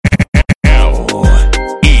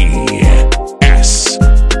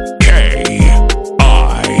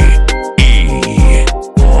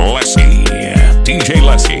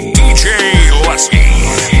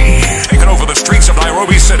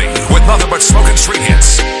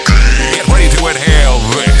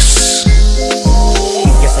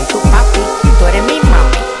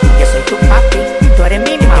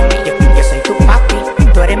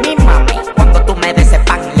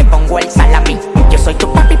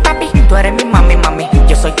tú eres mi mami, mami.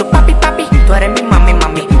 Yo soy tu papi, papi, tú eres mi mami,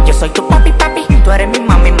 mami. Yo soy tu papi, papi, tú eres mi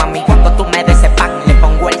mami, mami. Cuando tú me des ese pan, le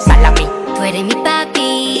pongo el salami. Tú eres mi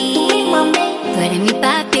papi, mami. Tú eres mi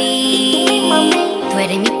papi, mami. Tú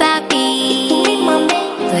eres mi papi, mami.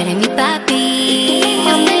 Tú eres mi papi.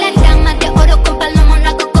 Yo soy la cama de oro con palomo, no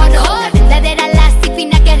hago coro. La verdadera lassi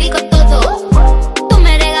fina, que rico todo. Tú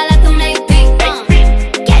me regalaste un AP.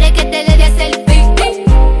 Quieres que te le dé selfie.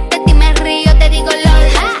 De ti me río, te digo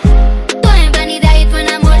lol. Tú en vanidad y tú en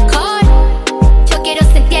amor core. Yo quiero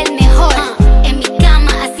sentir el mejor. En mi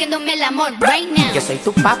cama haciéndome el amor right now. Yo soy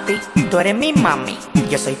tu papi, tú eres mi mami.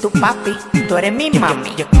 Yo soy tu papi, tú eres mi mami.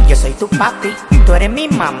 Yo soy tu papi, tú eres mi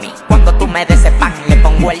mami. Cuando tú me des ese pan, le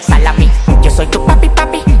pongo el salami. Yo soy tu papi,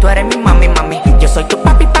 papi, tú eres mi mami, mami. Yo soy tu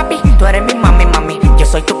papi, papi, tú eres mi mami, mami. Yo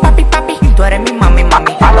soy tu papi, papi, tú eres mi mami,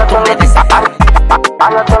 mami. Cuando tú me des ese pan.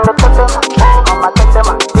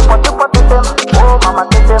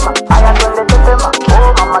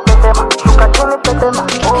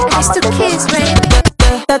 It's the kids, baby.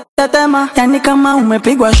 Tetema, yani kama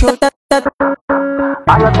umepigwa shot.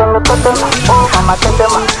 Aya twende tetema, oh mama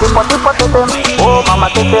tetema, tipo tetema, oh mama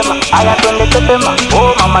tetema. Aya twende tetema,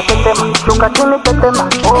 oh mama tetema, shuka chini tetema,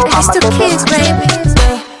 oh mama It's the kids, baby.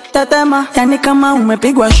 Tetema, yani kama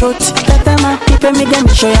umepigwa shot. Tetema, ipe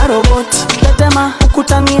miganisho ya robot. Tetema,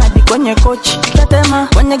 ukutani hadi kwenye kochi. Tetema,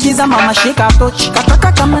 kwenye giza mama shika tochi.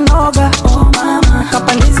 Kataka kama noga, oh mama.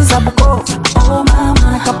 Kapandizi za Bukoba, oh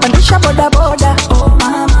mama. Kapandisha boda boda, oh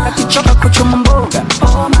mama. Kakichoka kuchuma mboga,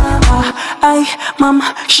 oh mama. Ay, mama,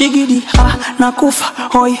 shigidi, nakufa,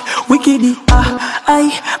 hoi, wikidi, ay,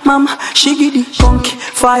 mama, shigidi, konki,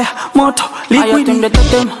 fire, moto, liquidi. Aya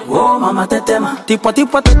tetema, oh mama tetema, tipo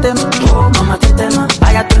tetema, oh mama tetema.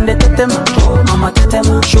 Aya tetema, oh mama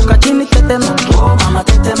tetema, shuka chini tetema, oh mama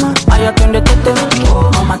tetema. Aya tetema,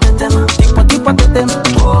 oh mama tetema, tipo tetema,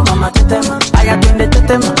 oh mama tetema. Aya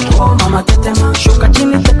tetema, oh mama tetema, shuka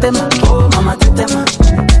chini tetema, oh mama tetema.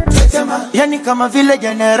 Tetema, yani kama vile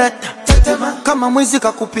generator. Tetema, kama mwizi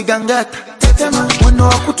kakupiga ngeta. Tetema, mwendo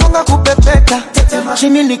wa kutunga kupepeta. Tetema,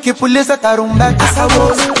 chini nikipuliza tarumbeta.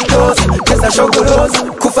 Asawoza, doza, kesa shogoroza.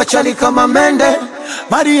 Kufa chali kama mende.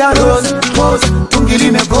 Maria Rose, pose, tungi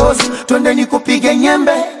limegoza. Twende nikupige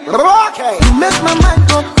nyembe. Okay. You make my mind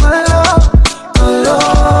go kolo, kolo,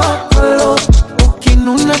 kolo.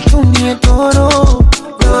 Ukinuna tumie toro,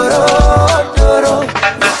 toro, toro.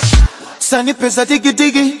 Sani pesa digi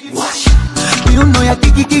digi. Miuno ya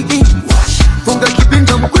gigi gigi. Funga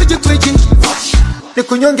kibinda mkweji kweji.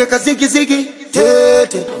 Nikunyonge kazigi zigi.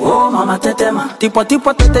 Tete. Oh mama tetema, tipo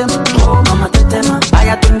tetema, oh mama tetema.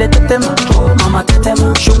 Aya twende tetema, oh mama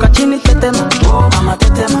tetema. Shuka chini tetema, oh mama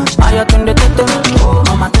tetema. Aya twende tetema, oh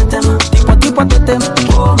mama tetema. Tipo tetema,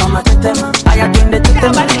 oh mama tetema. Aya twende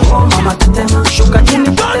tetema, oh mama tetema. Shuka chini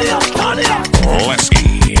tetema.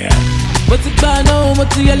 Lesky. What's it going on?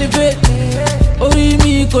 What's the elevate? Ori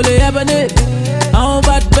mi kole yabane. I'm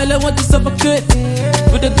bad belly want to suffocate.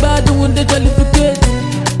 With the bad one they jollificate.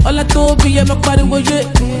 All I told me, I'm a party with you.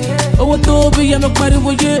 Oh, I told me, I'm a party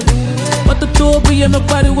with you. What I told me, I'm a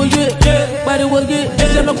party with you. Party with you,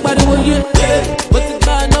 I'm a party with you. What's it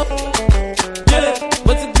going on?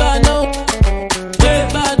 What's it going on?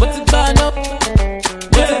 What's it going on?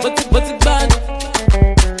 What's it going on?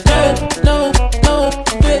 No,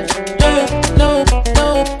 bitch. No,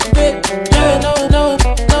 bitch.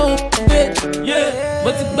 No, bitch. Yeah.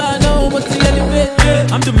 What's it going on? What's the elevate?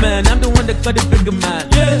 I'm the man, I'm the one that got the bigger man.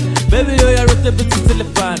 Baby, oh, I wrote the bitch till the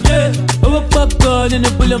fan. Oh, a popcorn in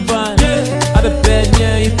the bullion van. I be bad,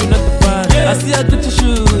 yeah, if you're not the fan. I see I got your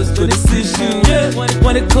shoes, but it's issue.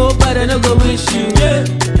 Wanna go, but I don't go with you.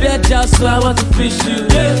 Bad job, so I want to fish you.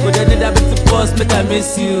 But I need a bit to boss, make I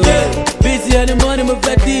miss you. Busy in the morning, move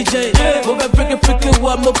that DJ. Move that freaking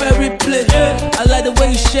one, move that replay. I like the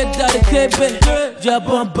way you shake down the cable. Job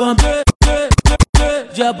bum.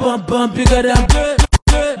 Job bum, bigger than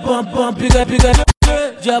bum, bigger.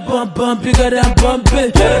 Job bum, bigger than bum,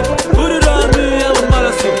 big. Put it on me, I'm a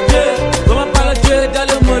malasso. Come on, apologize,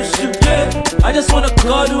 darling, motion. I just wanna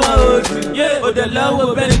call you, I hold you. Oh, the love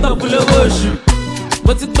will bend it up, full of worship.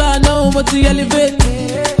 What's it going on? What's the elevate?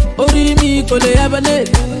 Ori mi kole yabane.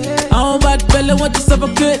 I'm bad belly want to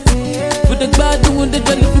suffocate. With the bad one they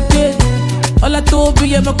jollificate. All I told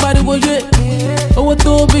me, I'm a party with you. Oh, I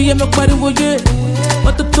told me, I'm a party with you.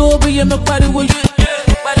 What I told me, I'm a party with you.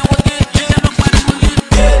 Party with you, I'm a party with you.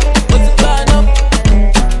 What's it going on?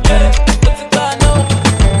 What's it going on?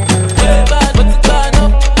 What's it going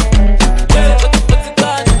on? What's it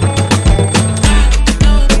going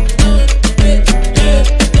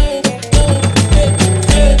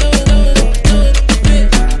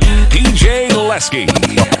DJ Lesky.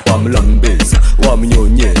 Wamlambeza,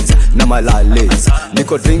 wamnyonyeza na malaleza.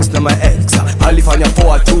 Niko drinks na my ex, alifanya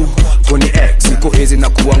poa tu kuni ex. Niko hizi na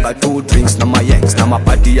kuanga tu drinks na my ex. Na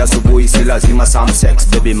mapati ya asubuhi si lazima some sex.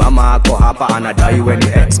 Baby mama ako hapa anadai we ni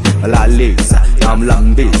ex. Laleza,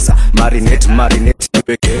 namlambeza, marinate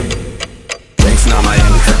nipeke. Drinks na my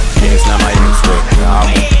ex, drinks na my ex,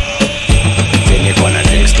 we niko na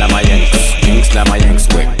drinks na my ex, drinks na my ex,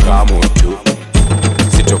 we kamu tu.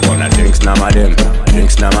 Situko na drinks na madem,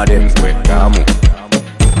 we kamu.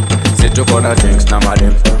 Situko na drinks na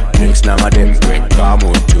madem, we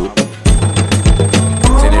kamu tu.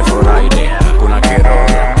 Sinifurahi kuna kiroro,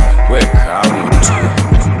 we kamu tu.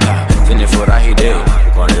 Sinifurahi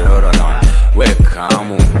kuna kiroro na we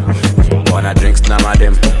kamu. Wana drinks na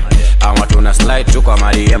madem, ama tuna slide tu kwa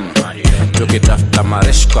madiem. Tukitafuta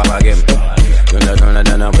marish kwa game.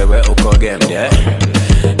 Tuna wewe uko game, yeah.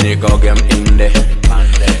 Niko game inde,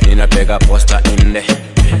 ninapega poster inde.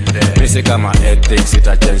 Misi kama ethics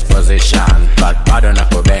ita change position, but bado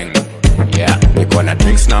nako bang, yeah. Niko na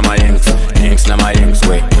drinks na my yanks,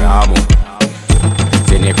 we kamu.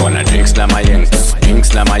 Si niko na drinks na my yanks,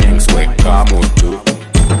 we kamu tu.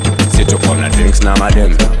 Si tuko na drinks na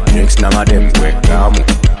madem, we kamu.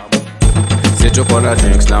 Si tuko na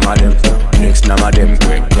drinks na madem,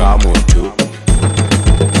 we kamu tu.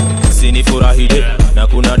 Sinifurahide na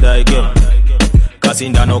kuna daige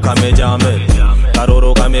kasindano kamejambe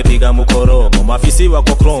karoro kamepiga mukoromo mafisi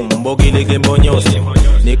wako chrome mbogilege mbonyosi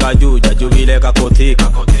nikajuja juvile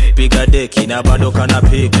kakothika piga deki na bado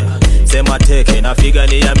kanapiga sema teke na figa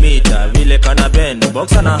ni ya mita vile kana bend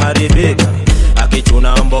boxa na haribika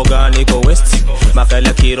akichuna mboga niko west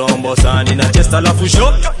makala kirombo sani na chest alafu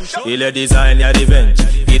shot ile design ya revenge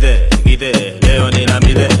gide leo nina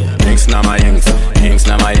mide drinks na my yanks,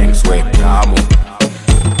 we kamu.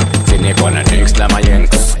 Siniko na drinks na my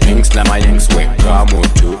yanks, we kamu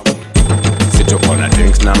tu. Situko na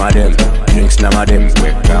drinks na madem,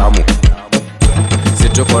 we kamu.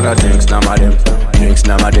 Situko na drinks na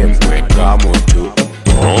madem, we kamu tu.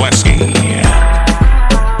 Leski.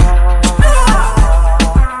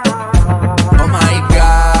 Oh my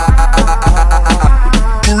God.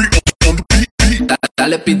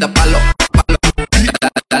 Dale pita palo.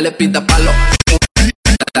 Dale pita palo.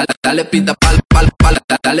 Dale pita palo,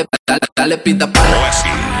 dale pita palo.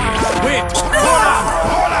 Wait, hold on.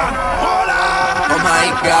 Oh my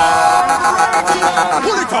God.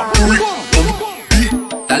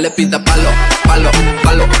 Dale pita palo. Dale pita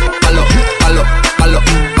palo.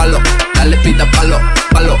 Dale pita palo.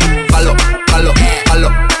 Dale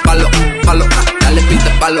palo. Dale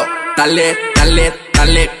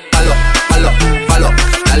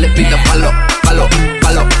pita palo.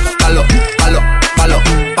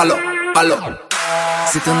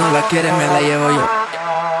 Si tú no la quieres me la llevo yo.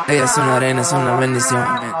 Ella es una reina, es una bendición.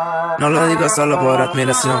 No lo digo solo por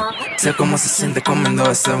admiración. Sé cómo se siente comiendo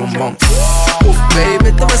ese bombón.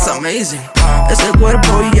 Baby, te ves amazing. Ese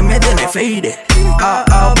cuerpo ya me tiene fade.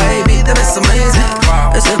 Baby, te ves amazing.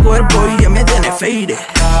 Ese cuerpo ya me tiene fade.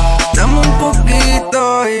 Dame un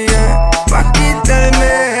poquito, yeah, pa'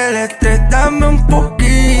 quitarme el estrés. Dame un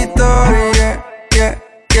poquito, yeah.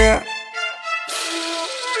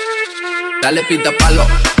 Dale pita palo.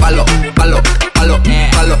 Dale pita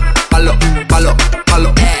palo. Dale palo.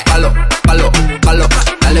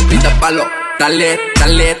 Dale pita palo.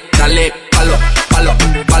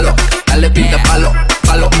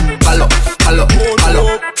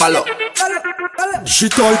 She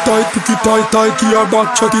tight, pick it tight, key her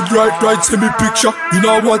back, chat it right, send me picture. You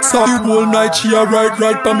know what's up, the whole night she a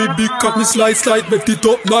right, pa me big cock, me slide, make it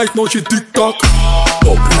up nice, now she tick-tock.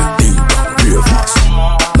 Up like ding dong, real fast.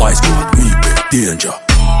 My squad, we big danger.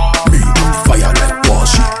 Me on fire like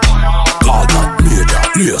Washi. Call that major,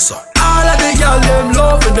 laser. All of the girls, them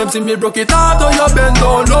love, and them see me broke it out, or you bend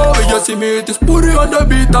down low. When you see me, it is putty on the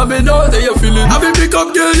beat, and me know that you feeling. I be pick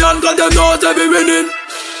up girl, and cause them know they be winning.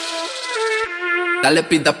 Dale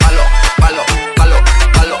pita palo. Dale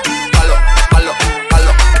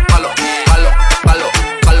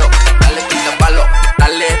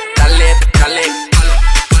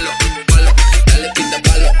pita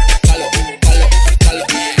palo. Dale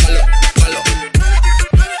pita palo.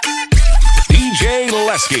 DJ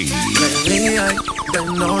Leski. De día y de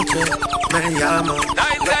noche me llama.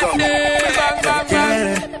 Me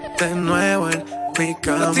quiere de nuevo en mi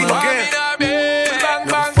cama.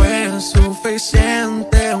 No fue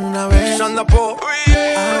suficiente una vez. Ahora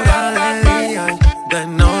de día y de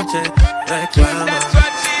noche reclama.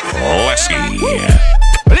 Leski.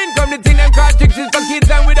 Link from the thing and call tricks is for kids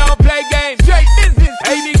and we don't play games. Straight business,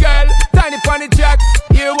 hey girl, tiny funny jack.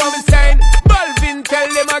 Hear what we saying? Balvin, tell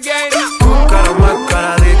them again. Cara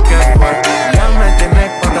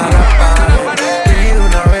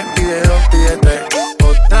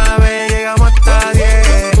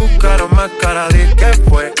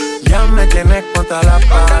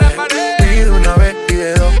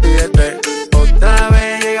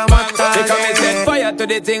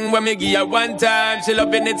the thing when me give her one time. She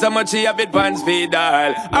loving it so much she have it pants feed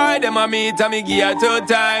all. I dem a meet and me give her 2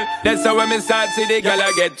 times. That's how when me start see the girl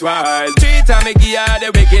I get wild. 3 times me give her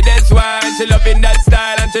the wickedest one. She loving that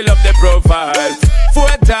style and she love the profile.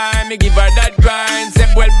 4 times me give her that grind. Se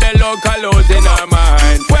vuelve loca los in her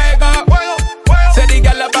mind. Fuego, say the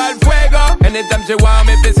girl about fuego. Anytime she want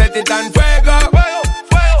me to set it on fuego.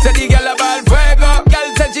 Say the girl about fuego. Girl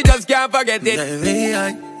said she just can't forget it. De día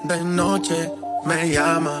y de noche me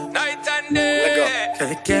llama. Night and day.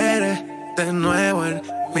 Que quiere de nuevo en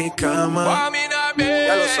mi cama.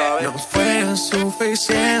 Ya lo sabes. No fue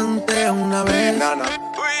suficiente una vez.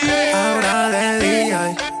 Ahora de día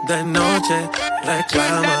y de noche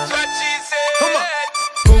reclama.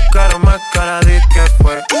 Tu cara más cara de que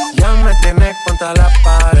fue. Ya me tienes contra la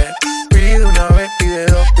pared. Pide una vez, pide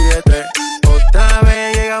 2, pide 3. Otra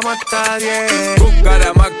vez llegamos hasta 10. Tu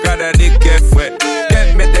cara más cara de que fue. Ya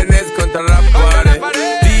me tenés contra la pared.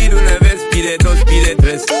 Pide una vez, pide 2, pide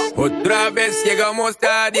 3. Otra vez llegamos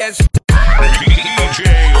hasta 10. DJ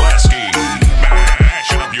Lesky,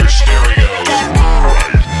 mashing up your stereos right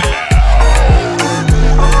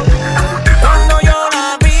Cuando yo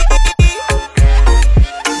la vi,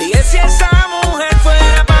 dije si esa mujer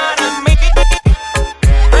fuera para mí.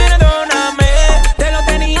 Perdóname, te lo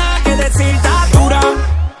tenía que decir. Está dura,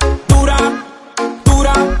 dura,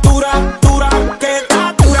 dura, dura, dura. Que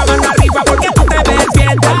está dura, manda arriba porque tú te ves bien.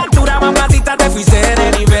 Está dura, mamacita, te fuiste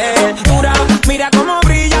de nivel. Dura, mira cómo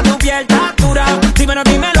brilla tu piel. Está dura,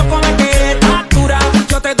 dímelo cómo es que está dura.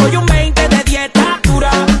 Yo te doy un 20 de 10. Está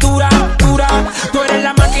dura, dura, dura. Tú eres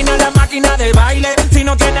la máquina de baile. Si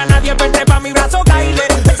no tiene a nadie, vente pa' mi brazo, baile.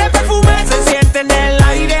 Ese perfume se siente en el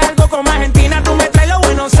aire. Algo como Argentina, tú me traes los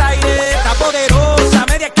Buenos Aires. Está poderosa,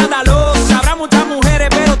 media escandalosa. Habrá muchas mujeres,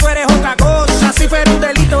 pero tú eres otra cosa. Si fuera un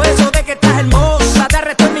delito eso de que estás hermosa. Te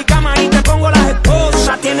arresto en mi cama y te pongo las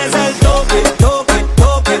esposas. Tienes el toque, toque,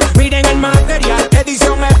 toque. Miren el material,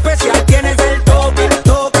 edición especial. Tienes el toque,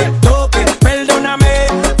 toque, toque. Perdóname,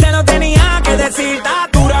 te lo tenía que decir. Está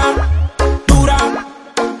dura, dura,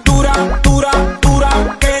 dura, dura,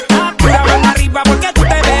 dura. Que está dura, ven arriba porque tú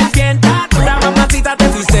te ves bien. Está dura, mamacita, te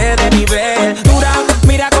fuiste de nivel. Dura,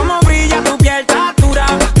 mira cómo brilla tu piel. Está dura,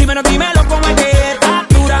 dímelo cómo es que está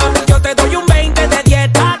dura. Yo te doy un 20 de 10.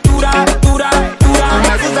 Está dura, dura, dura.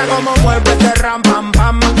 Me gusta cómo mueve este ram, pam,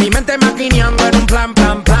 pam. Mi mente maquineando en un plan,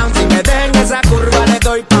 plan, plan. Si me dejan esa curva le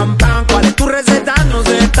doy pam, pam. ¿Cuál es tu receta? No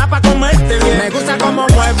sé, está pa' comerte bien. Me gusta cómo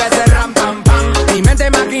mueve ese ram, pam, pam. Mi mente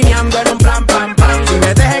maquineando en un plan, pam, pam. Si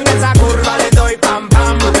me dejan esa curva le doy pam,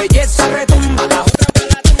 pam. Belleza retumba, la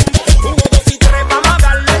Hubo 2 y 3, vamos a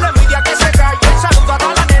darle la envidia que se calle. Saludo a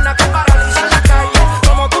toda la nena que paraliza la calle.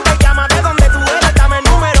 Como tú te llamas, de donde tú eres, dame el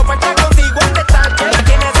número pa' estar contigo en detalle.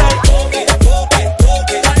 Tienes el toque, toque,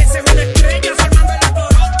 toque. Pareces una estrella formando el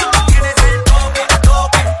Toronto. Tienes el toque,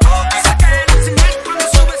 toque, toque. Saca el señal cuando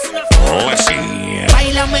subes una foto. Lesky.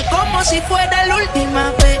 Báilame como si fuera la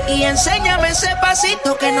última vez y enséñame ese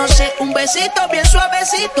pasito que no sé, un besito bien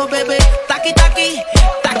suavecito, bebé. Taqui, taqui,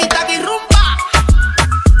 taqui, taqui, rumba.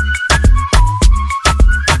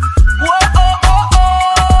 Whoa, oh, oh,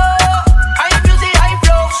 oh. High music, high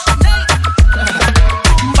flows.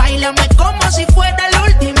 Báilame como si fuera la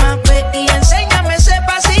última vez y enséñame ese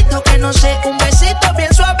pasito que no sé, un besito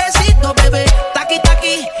bien suavecito, bebé. Taqui,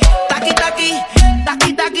 taqui, taqui, taqui,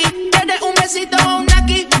 taqui, taqui. Tienes un besito o un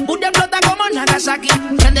aquí, una explota como Nagasaki.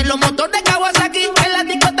 Prende los motores de Kawasaki, en la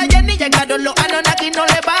discota Jenny llegaron los Anunnaki. No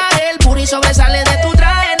le baje, el booty sobresale de tu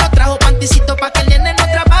traje. No trajo panticito pa' que el nene no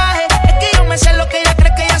trabaje. Es que yo me sé lo que ella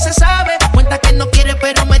cree que ya se sabe. Cuenta que no quiere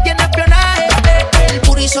pero me tiene espionaje. El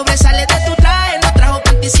booty sobresale de tu traje. No trajo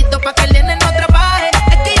panticito pa' que el nene no trabaje.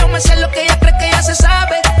 Es que yo me sé lo que ella cree que ya se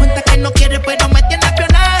sabe. Cuenta que no quiere pero me tiene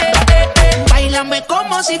espionaje. Báilame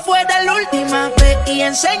como si fuera la última vez y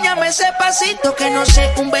enséñame ese pasito que no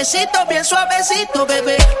sé, un besito bien suavecito,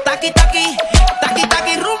 bebé. Taqui, taqui, taqui,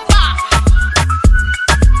 taqui, rumba.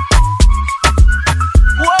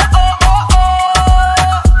 Whoa, oh, oh,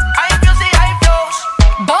 oh. High music, high flows.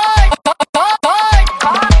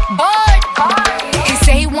 He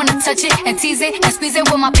say he wanna touch it and tease it and squeeze it.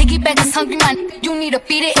 When my piggyback is hungry, man, you need to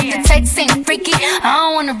feed it. If the text ain't freaky, I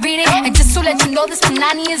don't wanna read it. And just to let you know, this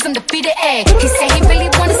Panani is undefeated. Ay, he said he really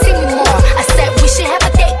wanna see me more. I said we should have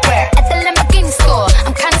a date where at the Lamborghini store.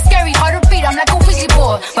 I'm kinda scary, hard to beat, I'm like a Ouija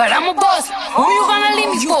board, but I'm a boss. Who you gonna leave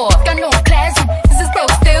me for? Got no class, this is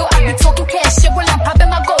broke still. I be talking cash shit while I'm popping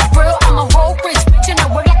my gold grill. I'm a whole rich bitch and I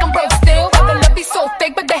work like I'm broke still. But the love be so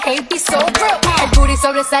fake, but the hate be so real. El booty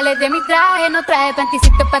sobresale de mi traje, no traje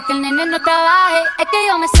panticito pa' que el nene no trabaje. Es que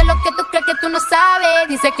yo me sé lo que tú crees que tú no sabes.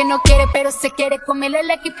 Dice que no quiere, pero se quiere comer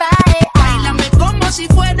el equipaje. Báilame como si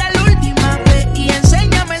fuera la última vez y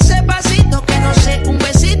enséñame ese pasito que no sé, un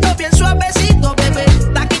besito bien suavecito, bebé.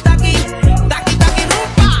 Taqui, taqui, taqui, taqui,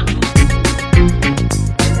 rumba.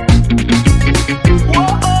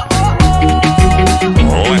 Oh, oh, oh,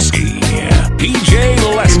 oh. Lesky, DJ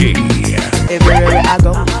Lesky. Everywhere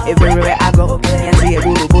I go, yanzie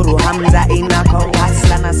buru buru hamza inako.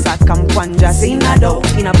 Hustler na saka mkwanja sina do.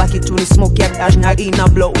 Inabaki tu ni smoke ya dash na ina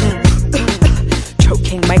blow.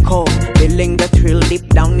 Choking my core, feeling the thrill deep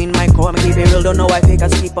down in my core. I'm keep it real, don't know why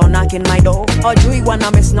fakers keep on knocking my door. Oh, do you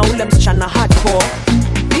wanna miss no limbs, chana hardcore.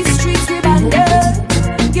 These streets we banded,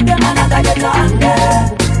 give them another ghetto under.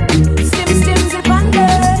 Stim zip under,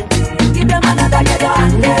 give them another ghetto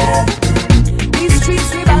under. These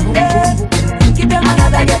streets we banded, give them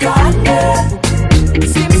another ghetto under.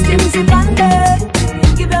 Stim zip under,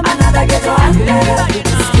 give them another ghetto under.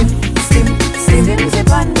 Stim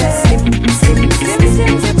zip under.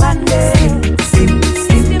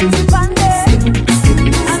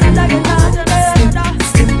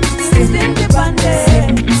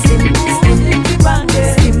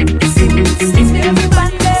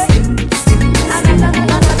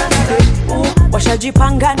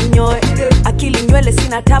 Washajipanga ninyoe, akili nywele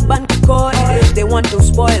sina taban kikoi. They want to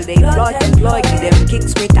spoil, they plot and ploy. Give them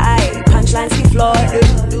kicks me tie, punchlines ki floor.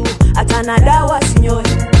 Atana dawa sinyoe,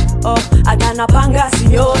 oh atana panga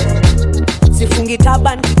sinyoe. Sifungi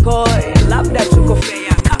taban kikoi, labda tuko fair.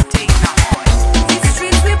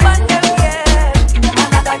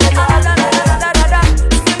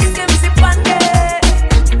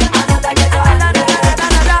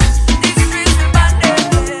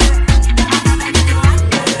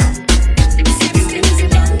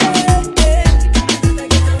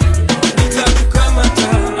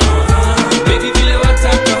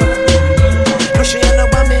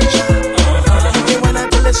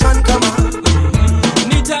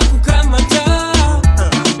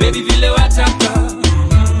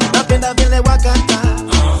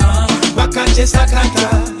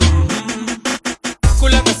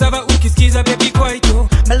 Kula cassava ukisikiza baby kwaito.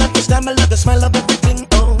 I love the style, I love the smell of everything.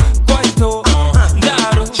 Oh, kwaito,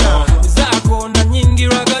 ndaro zako na nyingi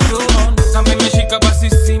ragado. Kama imeshika basi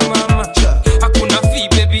simama, hakuna fee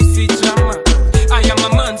baby si drama. I am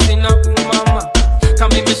a man sina umama.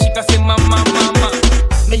 Kama imeshika sema mama.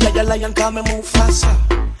 Me a your lion, call me move faster.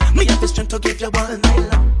 Me have the strength to give you one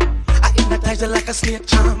night long. I hypnotize you like a snake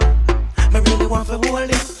charm. Me really want to hold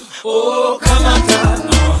you. Oh, come on,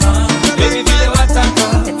 baby, vile wataka.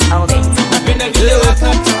 Napenda vile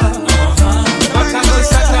wakata. Wakata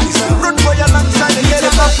sakata. Run for your long side and get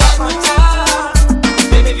it up.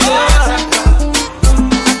 Baby, vile wataka.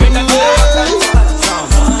 Napenda vile wakata.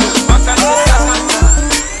 Wakata sakata.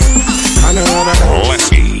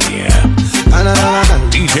 Lesky.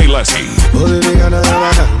 DJ Lesky.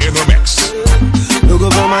 In the mix. Look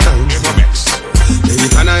over my dance. In the mix. Baby,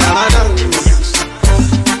 can I have a dance?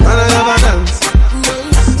 Can I have a dance?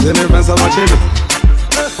 Say me friends are watching me.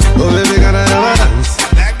 Oh baby, can I have a dance?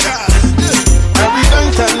 Every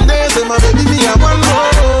night and day, say my baby, me I want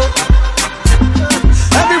more.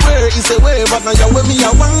 Everywhere is a way, but now you're with me,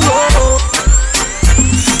 I want more.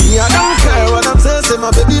 Me I don't care what I'm saying, say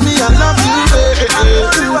my baby, me I love you, baby.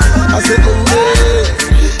 I say oh yeah,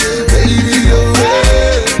 baby oh yeah.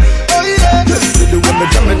 Me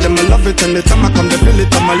jam it, them I love it. And the time I come, they feel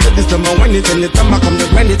it. All my ladies, them I win it. And the time I come, they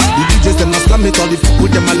run it. The DJs, them I slam it. All the people,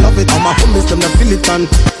 them I love it. All my homies, them I feel it. And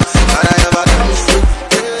I ever dance,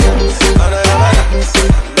 and I ever dance,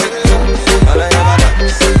 and I ever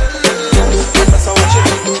dance. That's how what you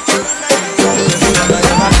do. And I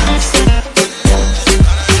ever dance,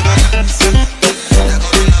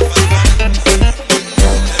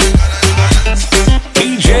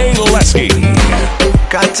 DJ Lesky.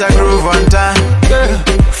 Catch a groove one time,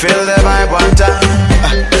 feel the vibe one time,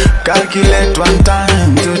 calculate one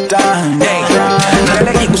time, two time.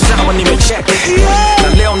 Naleki usawa nimecheck. Na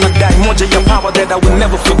leo nadai moja ya power that I will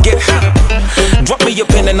never forget. Drop me your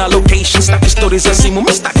pen and our location. Staki stories za simu,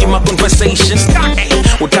 me staki my conversations.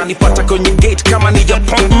 Utanipata kwenye gate kama ni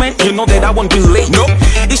appointment. You know that I won't be late. No,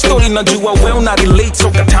 hii story najua well na relate. So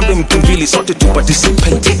katambe mtumbili sote tu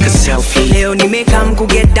participate. Take a selfie. Leo nimekam ku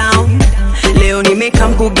get down. Leo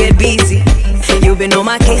nimekam ku get busy. You've been on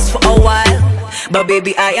my case for a while, but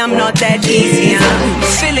baby I am not that easy. I'm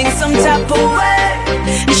feeling some type of way.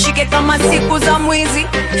 Nishike kama siku za mwizi,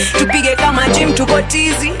 tupige kama gym tuko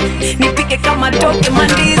tizi, nipike kama toke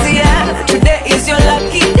mandizi. Yeah, today is your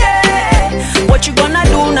lucky day. What you gonna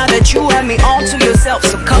do now that you have me all to yourself?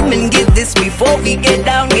 So come and get this before we get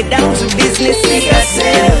down to business. Take a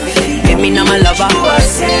selfie. Get me now my lover,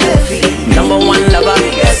 number one lover.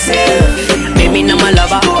 Baby, na my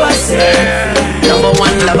lover. Number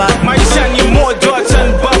one lover. Maisha ni moja, acha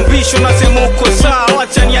nibambishe, nasema uko sawa,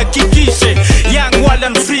 acha nihakikishe. Young wild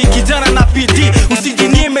and free, kijana na bidii,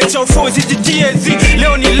 usijinyime cha ufozi, jijiezi.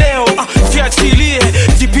 Leo ni leo, jiachilie,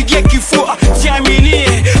 jipigie kifua,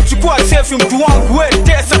 jiaminie. Chukua selfie mtu wangu, we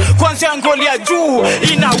tesa, kwanza ngoli ya juu,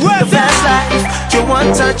 inaweza. Fast life, you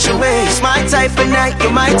one touch away. It's my type of night,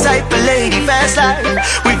 you're my type of lady. Fast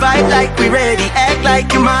life, we vibe like we ready. Act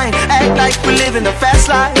like you're mine, act like we living a fast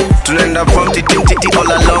life. Tunaenda from titi all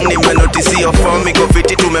along. Nimenotisi your form, iko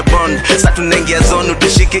fiti tumebond. Sa tunaingia zone,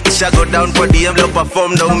 utishike kisha go down. Kwa DM leo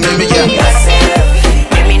perform na umeme ya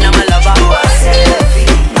Baby, na my lover.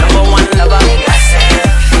 Number one lover.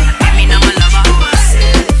 Baby, na my lover.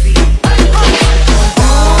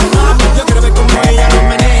 Yo quiero ver como ella lo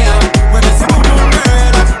menea. Mueve ese pum pum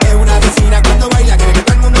girl. Es una vecina cuando baila, quiere que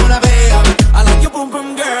todo el mundo la vea. I like your pum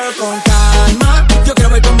pum girl. Con calma. Yo quiero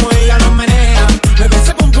ver como ella lo menea. Mueve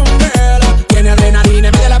ese pum pum girl. Tiene adrenalina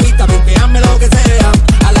en medio de la pista, hazme lo que sea.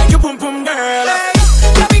 I like your pum pum girl.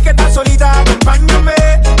 Ya vi que estás solita, acompáñame.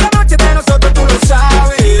 La noche de nosotros tú lo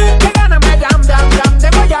sabes. Que gana me dam dam dam de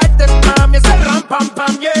guayarte, mami. Ese ram pam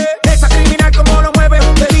pam yeah. Esa criminal como lo mueve es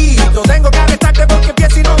un delito. Tengo que arrestarte porque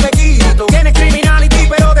empiezo y no me quito. Tienes criminality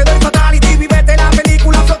pero te doy fatality. Vivete la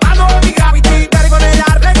película flotando en mi gravity. Dale con el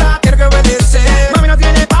regla, quiero que obedecer. Mami no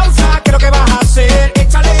tiene pausa, ¿qué es lo que vas a hacer?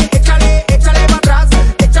 Échale, échale, échale para atrás.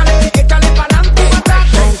 Échale, échale para adelante y para atrás.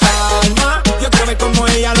 Con calma, yo quiero ver como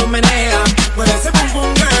ella lo menea. Mueve ese pum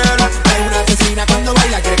pum girl. Hay una vecina cuando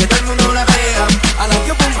baila, quiere que todo el mundo la vea. I like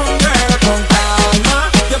your pum pum girl. Con calma,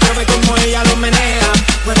 yo quiero ver como ella lo menea.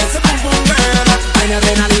 Mueve ese pum pum girl. Tiene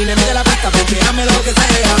adrenalina en medio de la pista, porque hazme lo que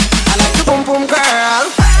sea. I like your pum pum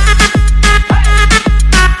girl.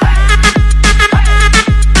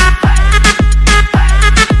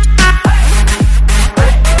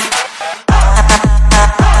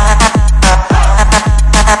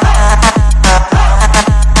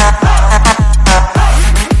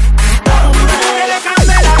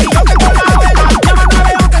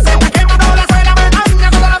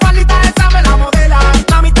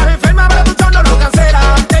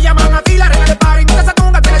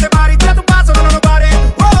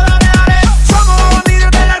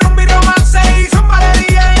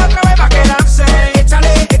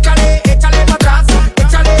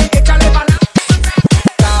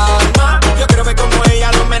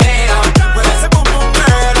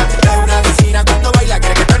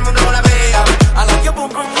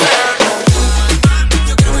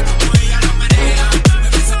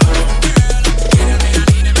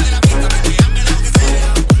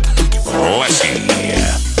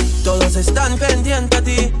 Todos están pendientes a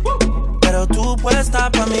ti, pero tú puedes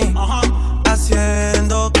estar para mí,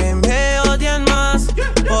 haciendo que me odien más,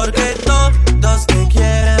 porque todos te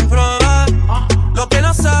quieren probar. Lo que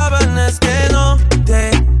no saben es que no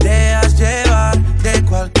te dejas llevar de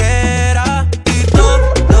cualquiera, y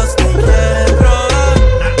todos te quieren probar.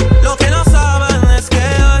 Lo que no saben es que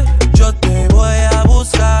hoy yo te voy a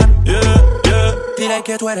buscar. Diré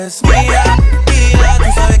que tú eres mía, mía,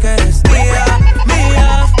 tú sabes que eres mía,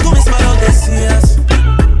 mía. Tú misma lo decías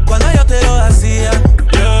cuando yo te lo hacía.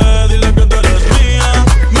 Dile que tú eres mía,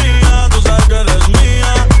 mía, tú sabes que eres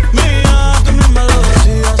mía, mía. Tú misma lo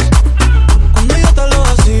decías cuando yo te lo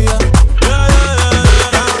hacía.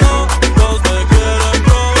 Todos te quieren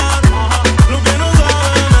probar. Lo que no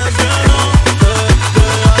saben es que no te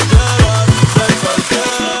dejas llevar de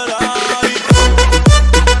cualquiera.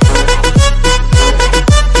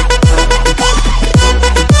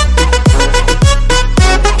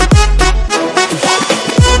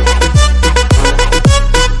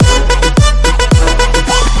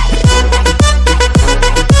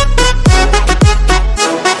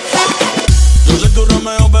 Yo soy tu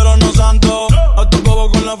Romeo pero no santo. A tu bobo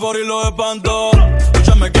con la for y lo espanto.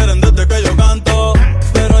 Muchas me quieren desde que yo canto,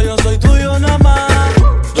 pero yo soy tuyo nada más.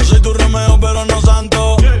 Yo soy tu Romeo pero no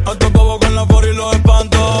santo. A tu bobo con la for y lo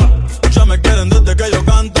espanto. Muchas me quieren desde que yo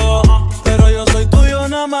canto, pero yo soy tuyo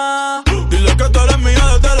nada más. Dile que tú eres mía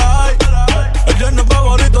desde la high. El lleno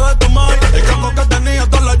favorito de tu mic. El campo que tenía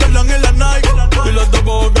todas las Jordan y las Nike. Y los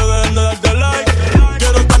topos que dejen de darte like.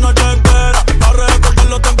 Quiero esta noche entera para recordar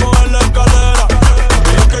los tiempos en la escalera.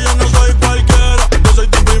 Dile que yo no soy cualquiera. Yo soy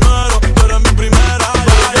tu primero, tú eres mi primera.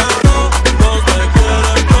 Todos te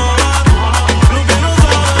quieren probar. Lo que no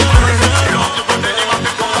saben es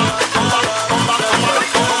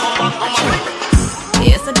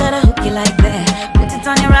Yes, I gotta hook you like that. Put it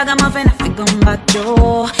on your ragamuffin, I feel come back,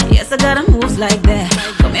 yo. Yes, I gotta moves like that.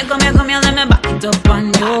 Come here, let me back it up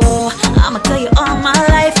on you. I'ma tell you all my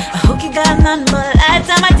life. I hook you got none but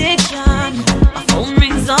lifetime addiction. My phone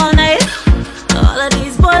rings all All of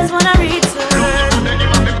these boys wanna return.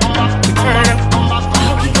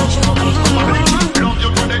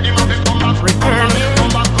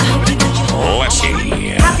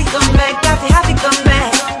 Happy come back, happy come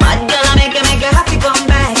back. Bad girl, I make her happy come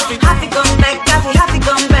back. Happy come back, happy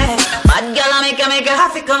come back. Bad girl, I make her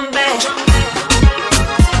happy come back.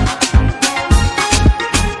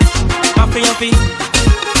 Happy, happy.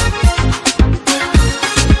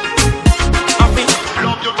 Happy.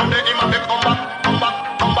 Love you today, him have to come back, come back,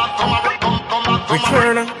 come back, come back.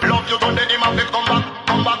 Returner. Love you today, him have to come back,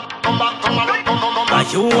 come back, come back, come back. Are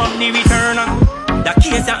you up the returner? That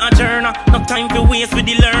case a journal. No time to waste with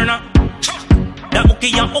the learner. That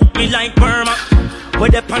hooky and hook me like Burma.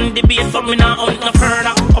 With the pan the base up me now out no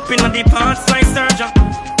further. Up in the parts like surgeon.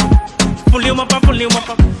 Pull you up.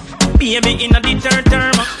 Baby in the third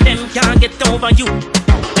term. Them can't get over you.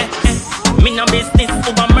 Me no business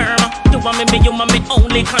over murmur. You want me, you want me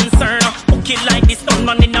only concern. Hook it like this done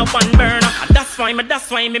man in a one burner. That's why me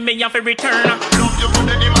have a returner.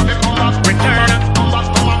 Returner.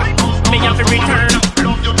 Me have a returner.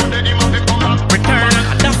 Returner.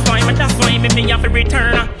 That's why me have a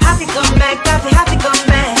returner. Happy come back, happy come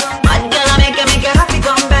back. Bad girl, I make her happy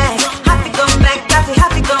come back. Happy come back,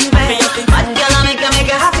 happy come back. Bad girl, I make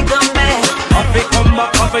her happy come back. Happy come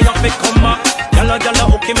back, happy come back. Jalla,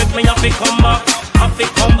 okay, make me happy come back. Happy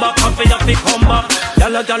come back, happy come back.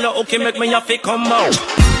 Jalla, okay, make me happy come back.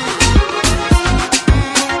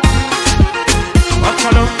 Watch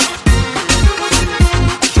out.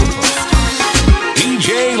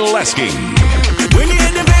 DJ Lesky. When you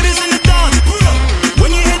hear them ladies in the dance, pull up.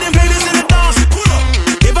 When you hear them ladies in the dance, pull up.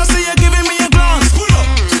 If I see you giving me a glance, pull up.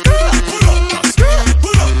 Pull up,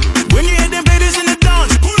 pull up. When you hear them ladies in the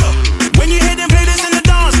dance, pull up. When you hear them ladies in the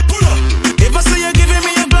dance, pull up. If I see you giving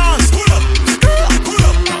me a glance, pull up. Pull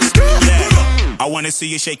up, yeah. I wanna see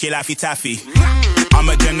you shake your laffy taffy. I'm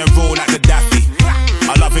a general like the Daffy.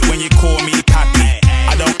 I love it when you call me pappy.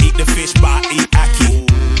 I don't eat the fish, but I eat ackee.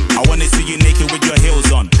 I wanna see you naked with your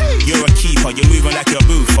heels on. You're a keeper, you're moving like you're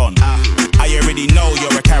Buffon. I already know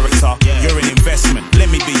you're a character, you're an investment. Let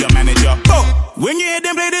me be your manager. Go! When you hear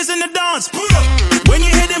them ladies in the dance, pull up. When you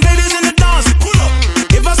hear them ladies in the dance, pull up.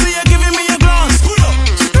 If I see you giving me a glance, pull up.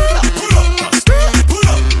 Pull up, pull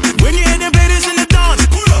up. When you hear them ladies in the dance,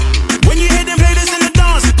 pull up. When you hear them ladies in the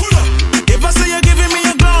dance, pull up. If I see you giving me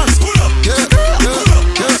a glance, pull up.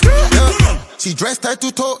 She dressed head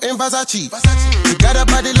to toe in Versace. She got a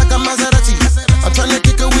body like a Maserati. I'm tryna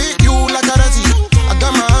kick it with you like a Razzie. I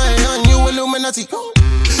got my eye on you, Illuminati.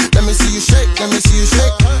 Let me see you shake, let me see you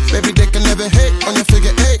shake. Baby, they can never hate on your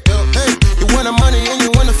figure eight. Hey, you want the money and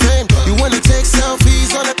you want the fame. You wanna take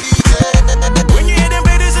selfies on the beach. When you hear them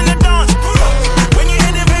ladies in the dance, pull up. When you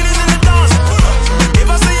hear them ladies in the dance, pull up. If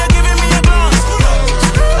I see you giving me a glance, pull up.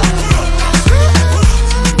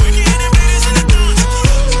 When you hear them ladies in the dance, pull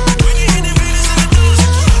up. When you hear them ladies in the dance,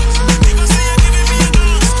 pull up. If I see you giving me a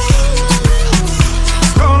glance, pull up.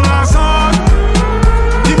 Nicolas Sand,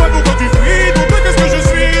 dis-moi pourquoi tu fuis, pour toi qu'est-ce que je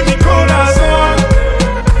suis, Nicolas Sand.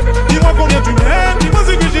 Dis-moi combien tu m'aimes, dis-moi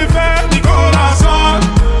ce que j'ai fait, Nicolas Sand.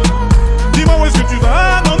 Dis-moi où est-ce que tu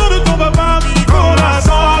vas, dans le nom de ton papa, Nicolas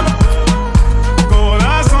Sand.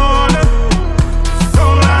 Nicolas Sand,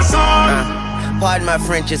 Nicolas Sand. Pardon my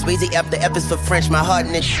French, it's Weezy F, the F is for French. My heart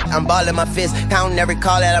in this shit, I'm balling my fist, counting every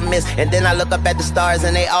call that I miss. And then I look up at the stars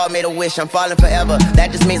and they all made a wish. I'm falling forever,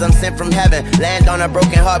 that just means I'm sent from heaven. Land on a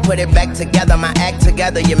broken heart, put it back together. My act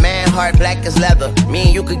together, your man heart black as leather. Me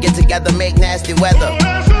and you could get together, make nasty weather.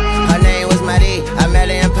 Her name was Marie, I met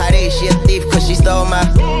her in Paris. She a thief cause she stole my.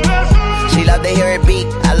 She love to hear it beat,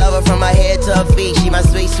 I love her from her head to her feet. She my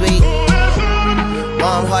sweet, sweet.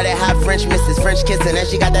 Mom hearted hot French misses, French kissing, and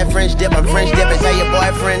she got that French dip. I'm French dipping. Tell your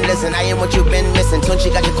boyfriend, listen, I am what you've been missing. Tunchi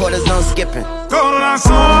got your cortisone skipping. Nicolas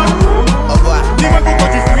Sand, au revoir. Dis-moi pourquoi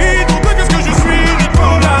tu fuis, pour toi qu'est-ce que je suis,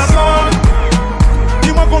 Nicolas Sand.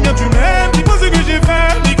 Dis-moi combien tu m'aimes, dis-moi ce que j'ai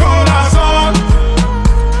fait, Nicolas Sand.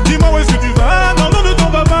 Dis-moi où est-ce que tu vas, dans le nom de ton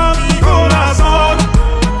papa, Nicolas Sand.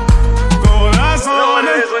 Nicolas Sand.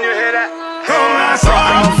 Nicolas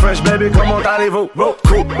Sand. I'm fresh, baby, come on, allez-vous.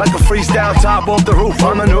 Cool, like a freestyle top off the roof.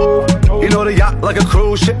 I'm a new, you know the yacht like a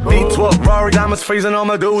cruise ship. V12, Rory diamonds freezing on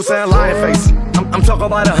my dudes and lion face. I'm talking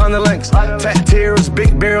about 100 links, tat tears,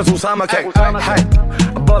 big beers, Usama cake. Hey,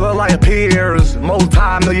 a brother like peers,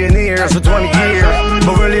 multi-millionaires for 20 years.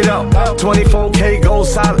 But really though, 24K gold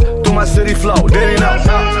solid through my city flow. Did he know?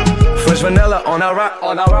 Fresh vanilla on that rock,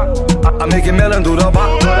 I make it melon through the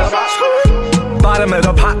bottom. Bottom of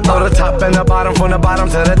the pot, or the top and the bottom, from the bottom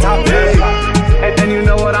to the top, yeah. And you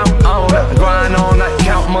know what I'm on, grind all night,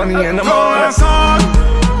 count money in the morning.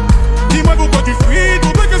 Dis-moi pourquoi tu fuis,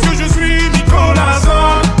 pour toi qu'est-ce que je suis, Nicolas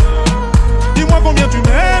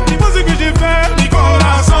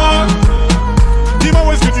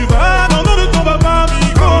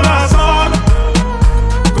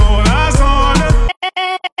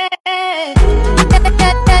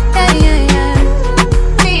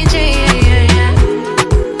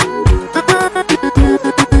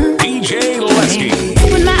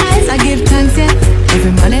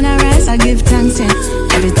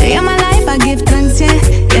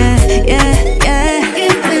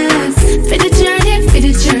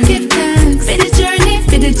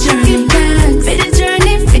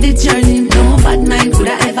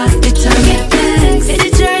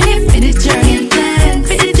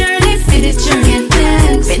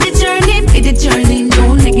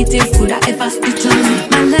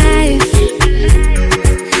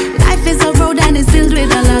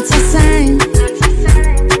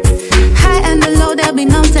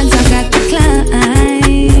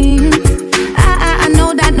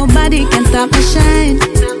got my shine.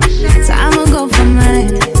 Time will go for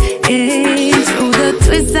mine. Hey, through the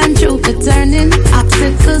twists and through the turning,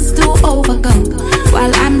 obstacles to overcome.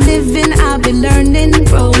 While I'm living, I'll be learning,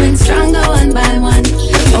 growing stronger one by one.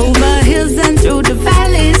 Over hills and through the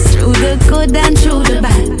valleys, through the good and through the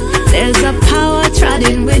bad. There's a power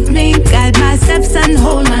trotting with me, guide my steps and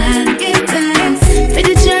hold my hand. Give thanks for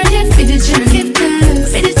the journey, for the journey. Give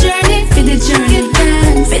thanks for the journey, for the journey. Give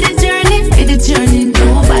thanks for the journey, for the journey.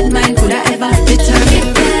 No bad mind could I ever return.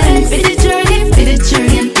 Give thanks for the journey, for the journey.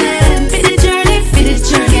 Give thanks for the journey, for the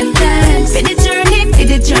journey. Give thanks for the journey, for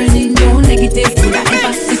the journey. No negative could I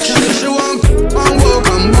ever return. She walk and walk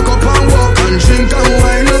and walk up and walk and drink and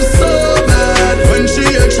wine up so bad. When she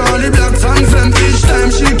hear Charlie Black songs, them each time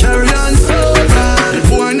she carry on so bad. The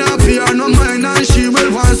boy not pay her no mind and she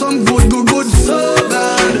will want some good so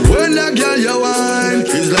bad. When that girl you wine,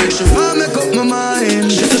 it's like she want make up my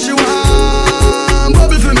mind. She say she want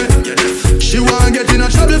bubble for me. She want get in a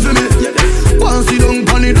trouble for me. Want see down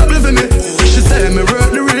pon the double for me. She say me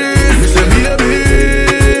work the race. Me say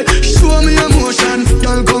baby, show me emotion.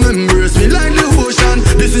 Y'all come embrace me like the ocean.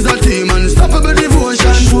 This is a team unstoppable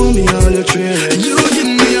devotion. Show me all your traits. You give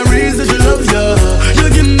me a reason to love ya. You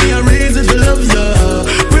give me a reason to love ya.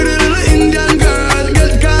 Pretty little Indian girl,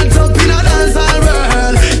 get caught up in a dancehall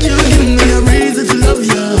world. You give me a reason to love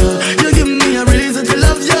ya. You give me a reason to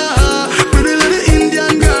love ya. Pretty little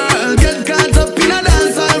Indian girl, get caught up in a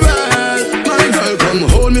dancehall world. My girl, come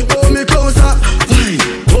hold me closer. Why?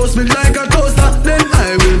 Post me like a toaster, then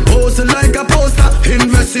I will post it like a poster.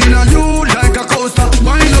 Invest in a you like a coaster.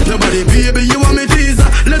 Wind up your body, baby, you want me teaser.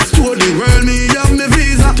 Let's tour the world, me have me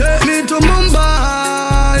visa. Take me to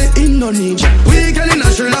Mumbai, Indonesia, weekend in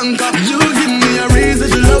Sri Lanka. You give me a reason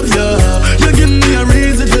to love ya. You give me a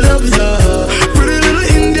reason to love ya. Pretty little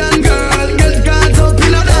Indian girl, get caught up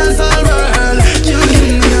in a dancehall world. You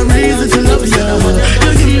give me a reason to love ya.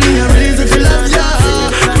 You give me a reason to love ya.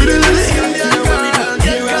 Pretty little Indian girl,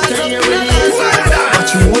 get caught up in a dancehall world.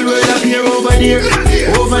 Watch you whole world up here over there,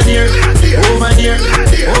 over there, over there,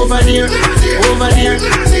 over there, over there,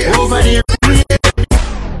 over there.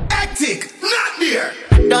 Hectic, not there.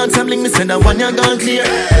 Dance and bling me send that one you gone clear.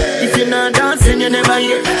 If you're not dancing, you never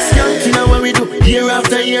hear. Skanking out what we do, year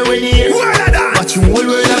after year when you hear. Watch you whole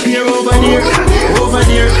world up here over there, over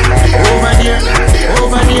there, over there,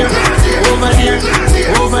 over there, over there,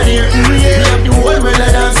 over there. We have the whole world a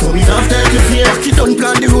dance, so we don't have time to fear. He don't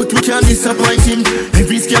plan the route, we can't disappoint him.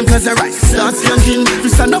 Every skanker's a right, start skanking. We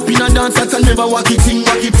stand up in a dance that I never walk it in.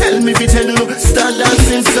 Walk it, tell me if you tell you, start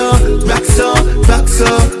dancing so. Rock so, rock so,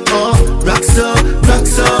 oh, rock so, rock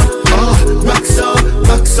so, oh, rock so,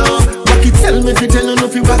 rock so. Walk it, tell me if you tell you,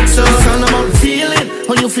 if you rock so. It's all about feeling,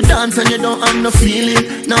 when you feel dance and you don't have no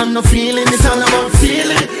feeling. No, no feeling, it's all about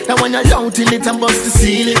feeling. That when you're loud till it and bust the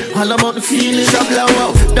ceiling. All about the feeling, shabla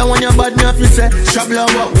wow. That when you're bad, me have to say, shabla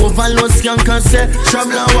wow. Overload skank and say,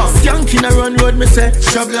 shabla wow. Skank in a run road, me say,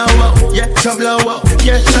 shabla wow. Yeah, shabla wow.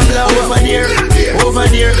 Yeah, shabla wow. Over there, over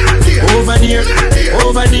there, over there,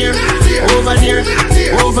 over there, over there,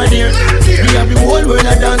 over there. We have the whole world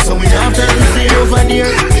a dance, so we have time to say over there,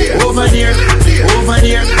 over there, over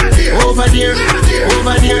there, over there,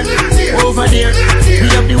 over there, over there. We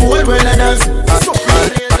have the whole world a dance.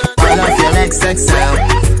 All of your XXL,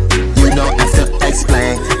 you don't have to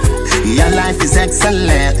explain. Your life is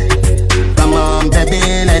excellent. Come on, baby,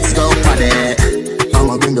 let's go party.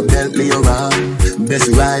 I'ma bring the Bentley around, best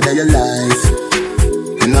ride of your life.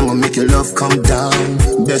 And I'ma make your love come down,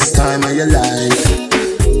 best time of your life.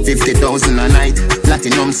 50,000 a night,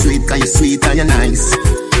 platinum sweet, cause you're sweet and you're nice.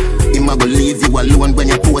 Him a go leave you alone when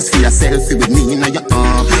you pose for your selfie with me in your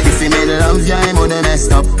arm. If he made love you, I'm on the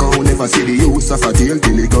messed up cow. Never see the use of a tail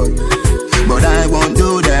till he got. But I won't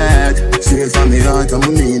do that, straight from the heart, I'm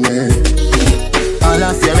mean it. All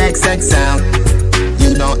of your XXL,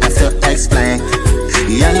 you don't have to explain.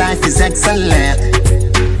 Your life is excellent.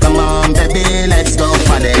 Come on, baby, let's go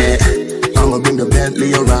party. I'ma bring the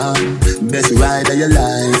Bentley around, best ride of your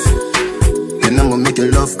life. And I'ma make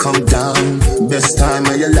your love come down, best time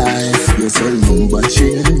of your life. Your cell number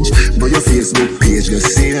change, but your Facebook page the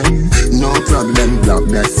same. No problem, block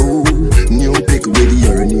that fool. New pic with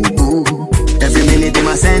your new boo. Every minute he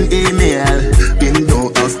must send email. Him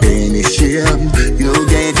don't have any shame. You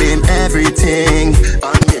gave him everything,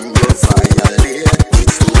 and him go violate.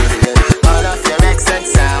 It's too late. All of your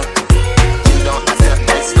XXL, you don't have to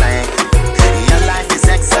explain. Your life is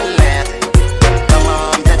excellent. Come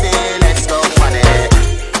on, baby, let's go party.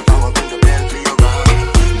 I'ma bring the Bentley around,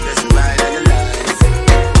 best ride of your life.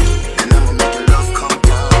 And I'ma make your love come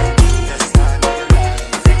down, best time of your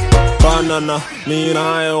life. Banana, mi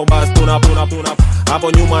nayo bas tuna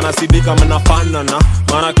hapo nyuma nasidika mnafanana,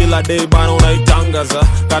 mana kila day bana unaitangaza.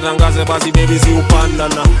 Katangaze basi baby si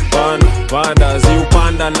upandana, panda si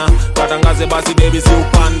upandana. Katangaze basi baby si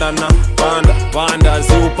upandana, panda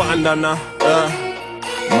si upandana.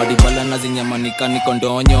 Madibala na zinyamanika niko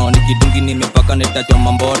ndonyo, nikidungi nimepaka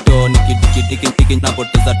netachoma mboto, nikidikidiki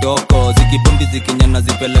napoteza toko, zikibundi zikinyana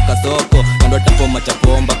zipeleka soko, kando tapo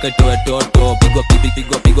machapomba ketoe toto,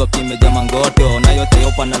 pigwa kimeja mangoto, na yote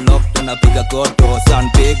yopa na lock tunapiga koto, sun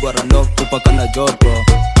pigwa ranok tupaka na joto.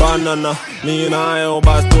 Banana, mi nayo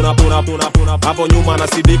bas tuna hapo nyuma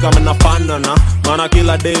nasidika mnafanana, mana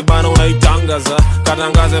kila day bana unaitangaza.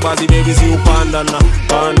 Katangaze basi baby si upandana,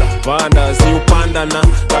 panda si upandana.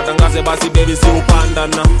 Katangaze basi baby si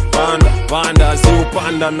upandana, panda si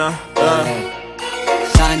upandana.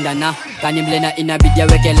 Sandana, kani mlena inabidi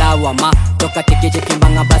weke lawama. Toka tikiti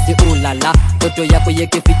kimbanga basi ulala. Toto yako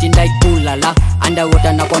yeke fiti ndai kulala.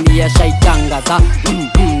 Underwater nakwambia shaitangaza.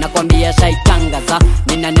 Nakwambia shaitangaza.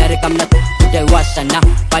 Nina nereka mna tutewashana.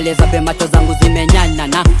 Pale zabe macho zangu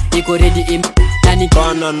zimenyanana. Iko ready nani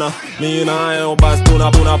banana, mi nayo bas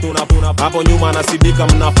tuna hapo nyuma nasidika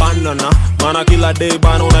mnafanana, mana kila day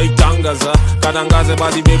bana unaitangaza. Katangaze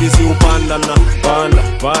basi baby si upandana,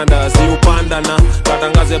 panda si upandana.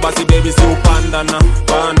 Katangaze basi baby si upandana,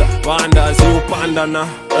 panda si upandana.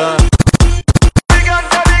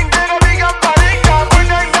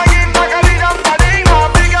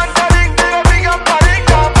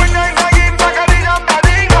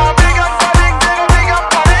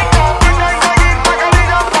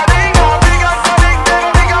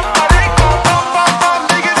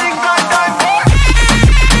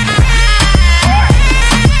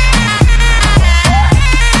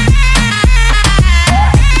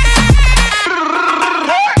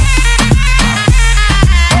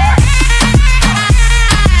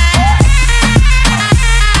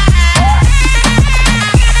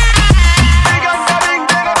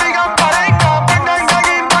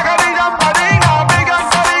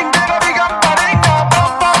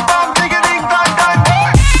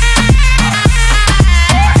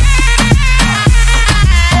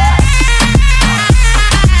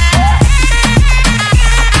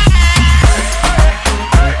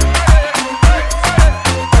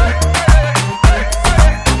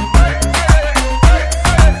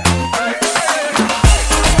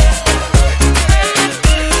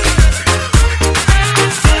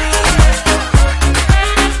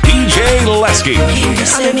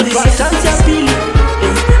 Amenipa chance ya pili,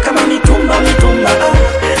 kama mitumba,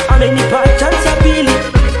 amenipa chance ya pili,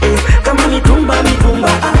 kama mitumba,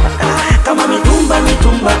 kama mitumba,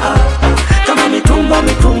 kama mitumba,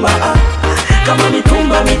 kama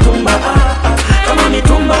mitumba, kama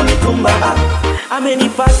mitumba,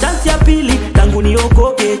 amenipa chance ya pili, tangu ni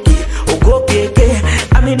okokeke,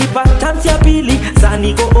 amenipa chance ya pili,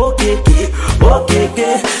 zaniko okeke,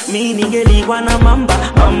 mi ningeliwa na mamba,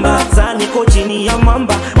 zaniko chini ya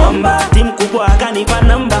mamba, timu kubwa akanipa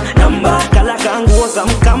namba, kala kanguo za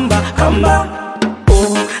mkamba,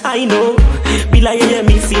 oh, I know, bila yeye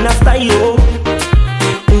mi sina style, oh,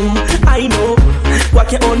 I know,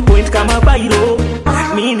 kwake on point kama bairo,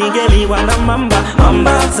 mi ningeliwa na mamba,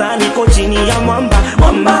 zaniko chini ya mamba,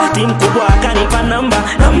 timu kubwa akanipa namba,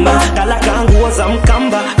 kala kanguo za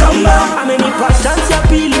mkamba, amenipa chance ya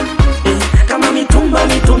pili, kama mitumba,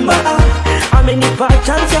 amenipa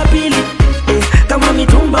chance ya pili, kama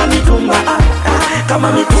mitumba,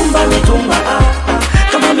 kama mitumba,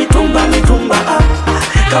 kama mitumba,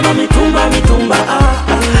 kama mitumba,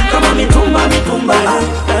 kama mitumba,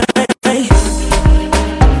 hey.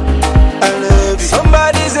 I love you.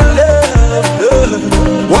 Somebody's in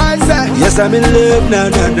love. Why is that? Yes, I'm in love now.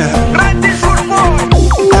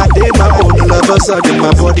 I did my own lover, so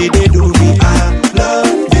my body they do me. I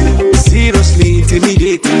love you. Seriously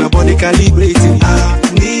intimidating, my body calibrating. I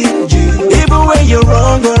need you. Even when you're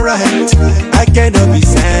wrong or right, I cannot be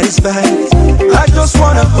satisfied. I just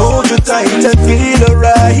wanna hold you tight and feel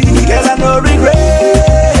alright. Girl, I no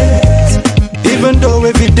regret. Even though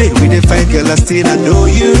every day we dey fight, girl, I still adore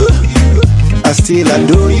you. I still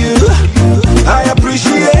adore you. I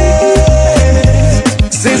appreciate.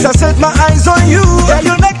 Since I set my eyes on you, yeah,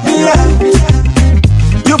 you knock me out.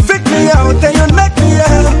 You pick me out and you knock me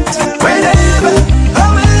out. Whenever,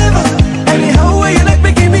 however, anyhow way you like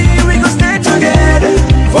me, give me, we gon' stay together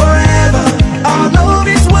forever. Our love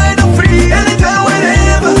is wide and free, anytime,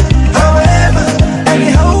 whenever, however,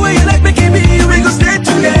 anyhow way you like me, give me, we gon' stay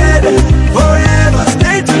together forever.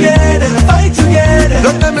 Stay together, fight together.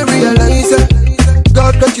 Don't let me realize it.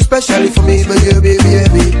 God got you specially for me, baby.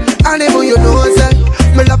 And even you know that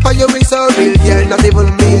my love for you is so real, yeah, not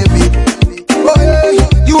even maybe.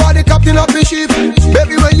 the sheep.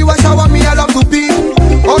 Baby, when you a shower me, I love to pee.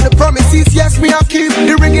 All the promises, yes, me I keep.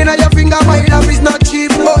 The ring in your finger, my love is not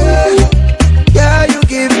cheap. Oh yeah, yeah, you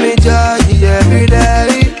give me joy every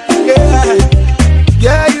day. Yeah,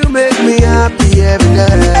 yeah, you make me happy every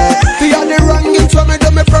day. The other wrong in me, do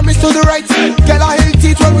me promise to the right. Girl, I hate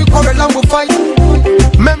it when we quarrel and we fight.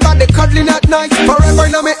 Remember the cuddling at night. Forever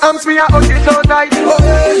now me arms, me I hold you so tight. Oh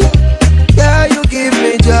yeah, yeah, you give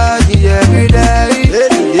me joy every day.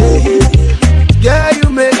 Yeah, you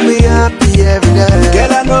make me happy every day.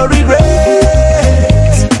 Girl, I no regret.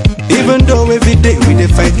 Even though every day we dey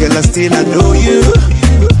fight, girl, I still adore you.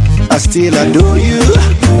 I still adore you.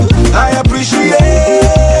 I appreciate.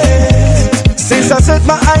 Since I set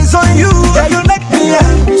my eyes on you, yeah, you knock me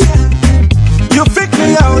out. You freak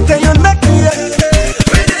me out, and you knock me out.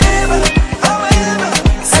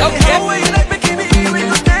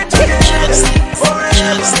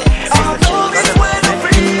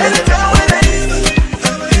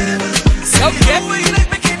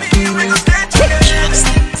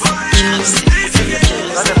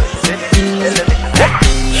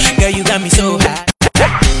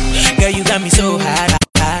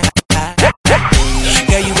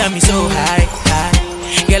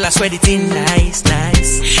 Sweat it in nice,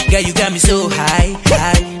 nice. Girl, you got me so high,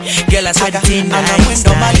 high. Girl, I sweat it in nice,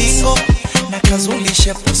 nice. Na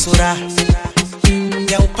kazulishe pusura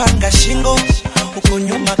ya upanga shingo uko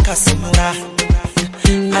nyuma kasimura.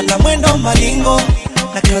 Ana mwendo malingo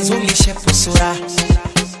na kazulishe pusura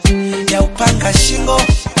ya upanga shingo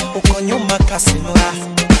uko nyuma kasimura.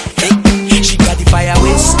 She got the fire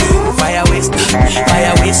waist, fire waist,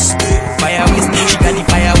 fire waist, fire waist. She got the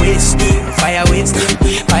fire waist, fire waist,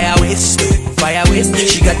 fire waist, fire waist.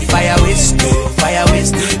 She got the fire waist, fire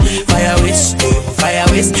waist, fire waist, fire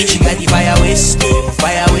waist. She got the fire waist,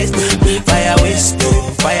 fire waist, fire waist,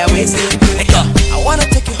 fire waist. I wanna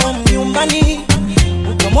take you home nyumbani,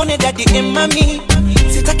 ukamone daddy and mommy.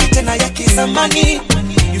 Sitaki tena ya kizamani.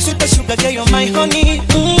 You sweet sugar girl, you're my honey.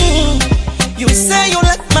 You say you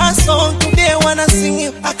like my song, today wanna sing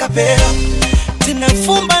it a cappella.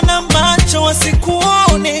 Tinafumba na macho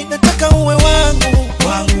wasikuone, nataka uwe wangu,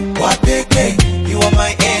 wangu wa pekee. You are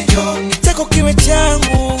my angel, chako kiwe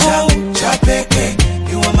changu, changu cha pekee.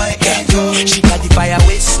 You are my angel. She got the fire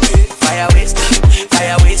waist, fire waist,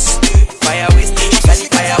 fire waist, fire waist. She got the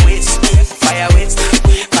fire waist, fire waist,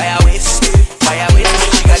 fire waist, fire waist.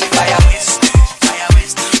 She got the fire waist, fire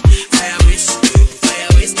waist, fire waist, fire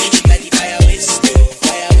waist. She got the fire waist,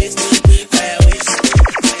 fire waist, fire waist.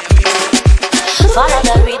 Follow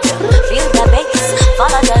the rhythm, feel the bass.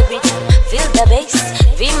 Follow the rhythm, feel the bass.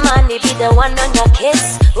 V-Money be the one on your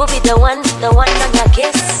kiss. Who be the one on your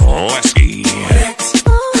kiss? Lesky.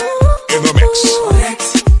 In the mix.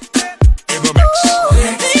 In the mix.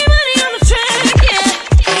 V-Money on the track, yeah.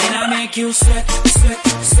 Can I make you sweat, sweat,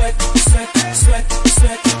 sweat, sweat, sweat,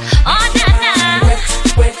 sweat? Oh, nah. Wet,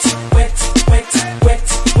 wet, wet, wet, wet,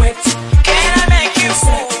 wet. Can I make you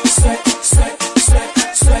sweat, sweat, sweat, sweat,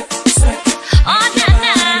 sweat, sweat? Oh,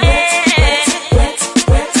 nah. Wet, wet,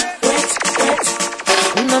 wet, wet.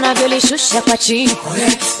 Unaona vile shusha kwa chini,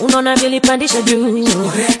 unaona vile pandisha juu,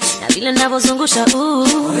 na vile navozungusha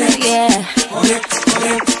yeah.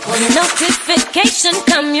 Notification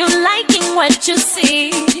come, you liking what you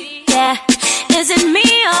see, yeah. Is it me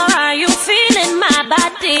or are you feeling my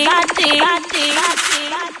body?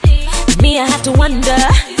 Me, I have to wonder,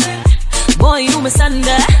 boy, you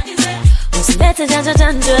misunder. Usilete janja,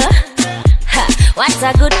 ha, what's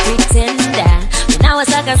a good pretender? Now I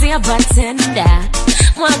say a bartender.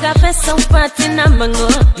 Mwaga pesa upati na mango,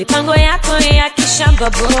 mipango yako ya kishamba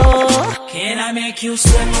bo. Can I make you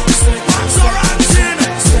sweat, sweat, sweat,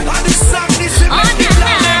 sweat? On this song, this is me wine.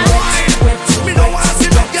 Me no want to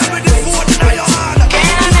sit up here with the food in your hand. Can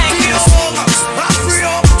I make you sweat? Free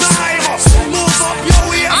up time, move up your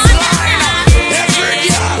waistline. Every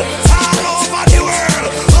girl, all over the world.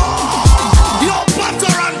 Your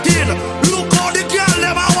butter and tin. Look how the girl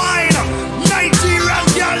them a wine. Nigerian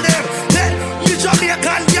girl them. You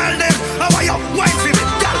Jamaican girl them. How are you wine for me,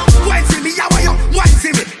 girl? Wine for me. How are you wine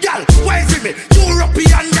for me, girl? Wine for me.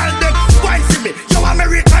 European girl them. Wine for me. Yo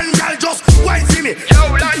American girl just wine for me. Yo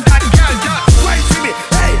London girl just wine for me.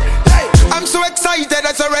 Hey, hey. I'm so excited,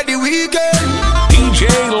 it's already weekend. DJ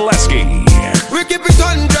Lesky. We keep it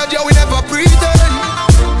 100, yeah, we never pretend.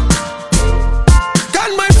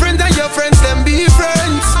 Can my friends and your friends them be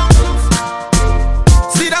friends?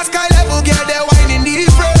 See that sky level, girl, they're whining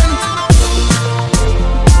different.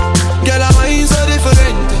 Girl, I wine so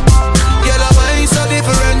different. Girl, I wine so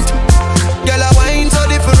different. Girl, I wine so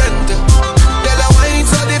different. Girl, I wine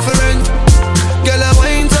so different. Girl, I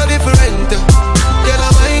wine so different. Girl, I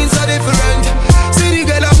wine so different.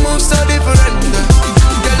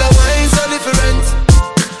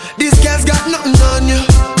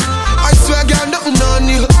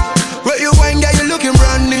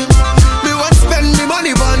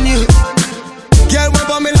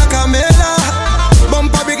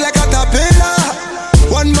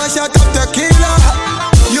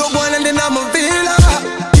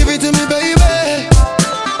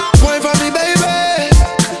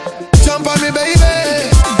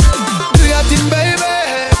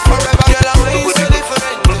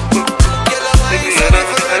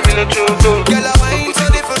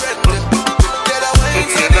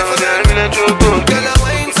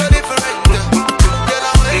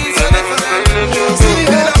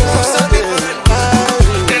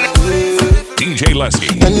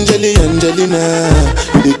 Lesky. Angelina,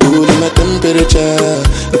 you the cool in my temperature.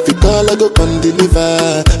 If you call, I go come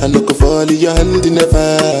deliver. I no go fall in your hand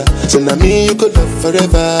never. So now me you could love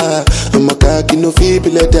forever. I'm a cocky no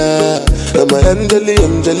feeble letter. I'm a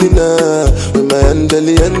Angelina, with my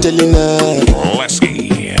Angelina.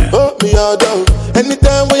 Lesky. Oh me all down.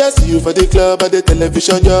 Anytime when I see you for the club or the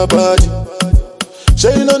television, your body.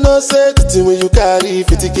 Sure you know say the thing when you carry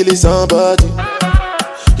 50 kill somebody.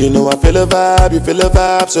 You know I feel a vibe, you feel a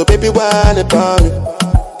vibe, so baby whine about me.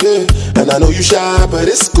 Yeah, and I know you shy, but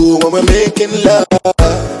it's cool when we're making love.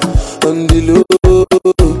 On the low,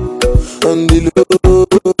 on the low,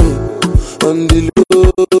 on the low,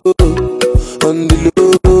 on the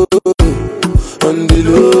low, on the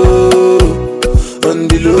low, on the low, on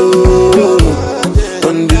the low,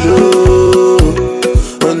 on the low.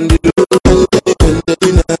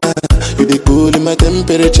 You the cool in my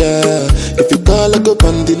temperature. If you call, I go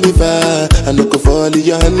come deliver. I no go fall in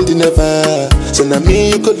your hand never. So now me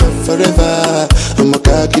you could love forever. I'm a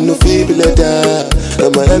cocky no feeble letter.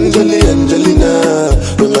 I'm a Angelina,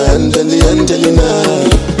 I'm a Angelina.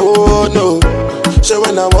 Oh no, so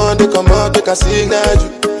when I want to come out, make a signal you.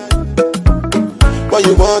 Why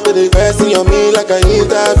you want to invest in your me like I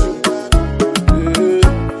interview?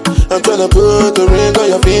 I'm tryna put a ring on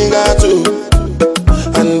your finger too.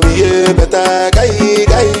 And be a better guy,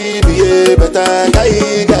 be a better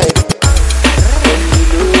guy.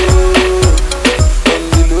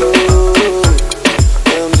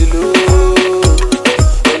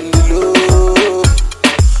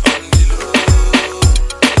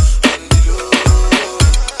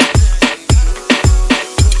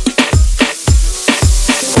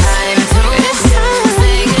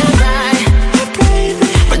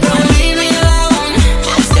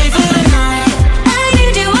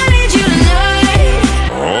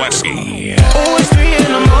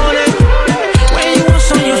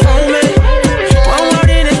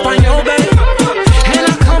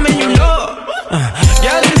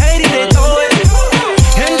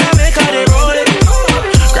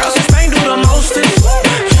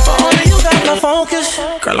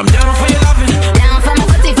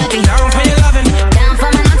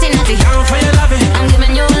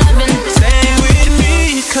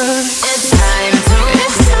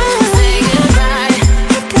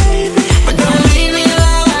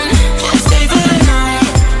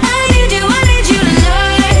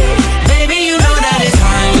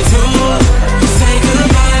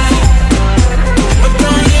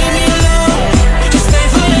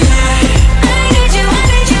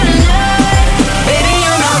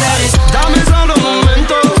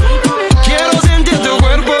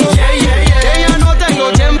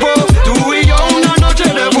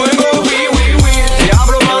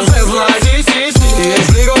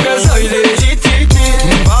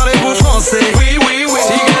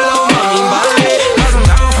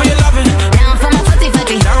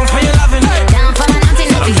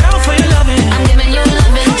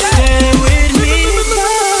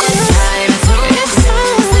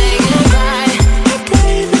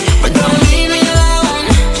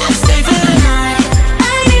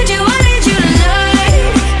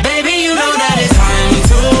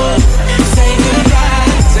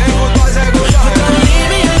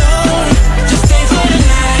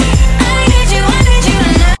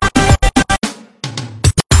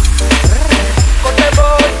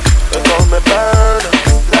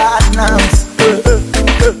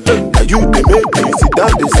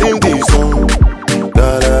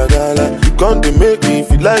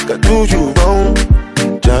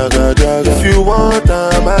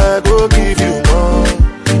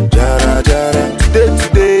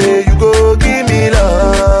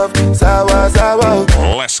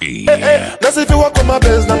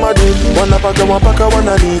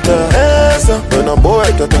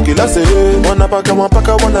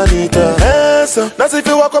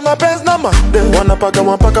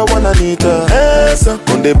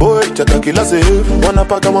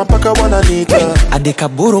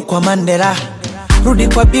 Adekaburu kwa Mandela, rudi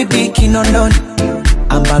kwa bibi Kinondoni,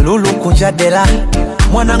 Ambalulu kunjadela,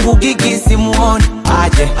 mwanangu Gigi simuoni.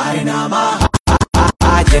 Aje ainama,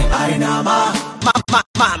 aje ainama, mama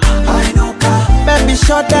ainuka, baby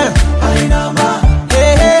shut down, ainama,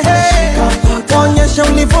 hey hey hey, onyesha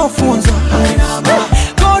ulivyofunzwa, ainama,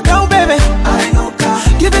 go down baby, ainuka,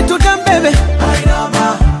 give it to them baby,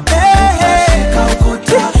 ainama, hey hey,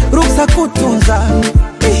 ruksa kutunza.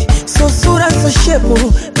 So sura so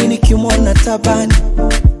shepu, mini kimona tabani.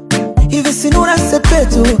 Hivi sinura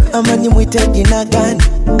sepetu, ama ni mwite jina gani?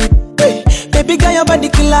 Hey, baby girl your body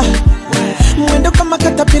killer, mwendo kama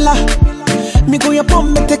katapila, miguu ya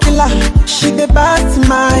pombe tequila. She the best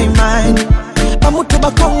my mind.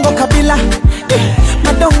 Bamutuba Congo Kabila,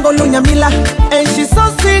 Madongo Lunyamila, and she's so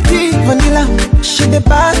sweet, vanilla. She the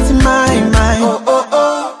best in my mind. Oh oh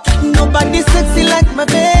oh, nobody sexy like my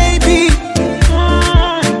baby.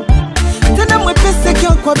 Tena mwepese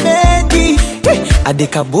kyo kwa bedi.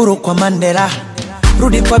 Adekaburu kwa Mandela,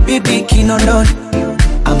 rudi kwa bibi Kinondoni,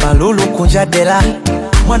 Ambalulu kunjadela,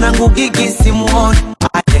 mwanangu Gigi simuoni.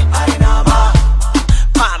 Ainama,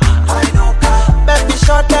 mama, ainuka, baby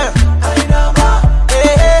short down. Ainama,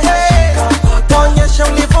 hey hey hey, onyesha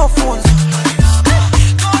ulivyofunza.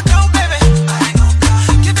 Go down baby, ainuka,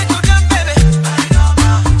 give it to them baby. Ainama,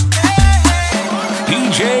 hey hey.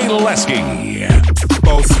 DJ Lesky.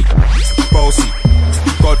 Bossy, bossy,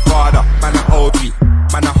 Godfather, man a OG,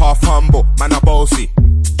 man a half humble, man a bossy.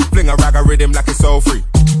 Fling a rag a rhythm like it's all free.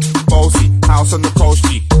 Bossy, house on the coast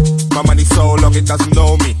G. My money so long it doesn't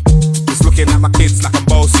know me. It's looking at my kids like I'm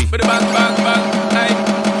bossy. Bang, bang, bang,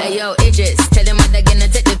 hey yo, Idris, tell them what they're gonna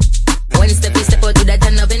take the. One step you step out to that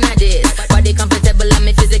turn up in a this. Body comfortable, I'm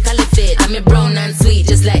physically fit. I'm a brown and sweet,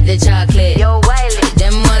 just like the chocolate. Yo, Wiley,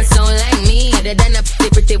 them ones sound like me. Other than a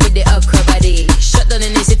pretty with the okra body. Shut down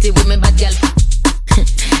in the city with me bad girl.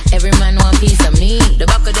 Every man want piece of me. The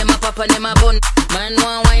back of them a pop and them a bun. Man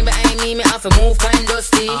want wine behind me, me have to move kind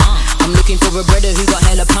dusty. I'm looking for a brother who got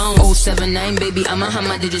hella pounds. 079 baby, I'm a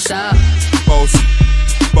hammer, did you stop? Bossy,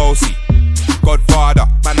 bossy, Godfather,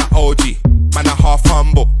 man a OG, man a half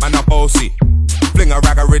humble, man a bossy. Fling a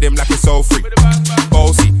rag a rhythm like it's all free.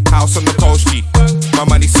 Bossy, house on the coast G. My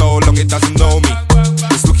money so long it doesn't know me.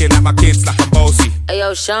 It's looking at my kids like I'm bossy. Hey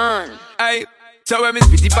yo, Sean. Hey, so when me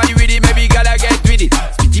spitty body with it, maybe gala get with it.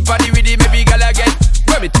 Spitty body with it, maybe gala get.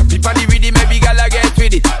 When me tappy body with it, maybe gala get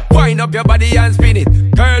with it. Wind up your body and spin it.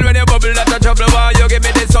 Girl, when you bubble, that's a trouble. Why you give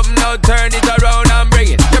me this something now? Turn it around and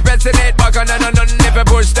bring it. You're pressing it back on and on. If you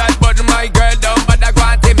push that button, my girl down, but I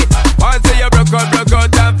can't tame it. Once you broke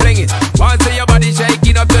out and fling it. Once your body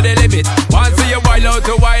shaking up to the limit. Once you wild out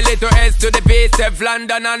to wild it to S to the base, F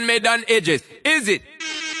London and mid and edges. Is it?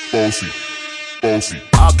 Bossy, bossy.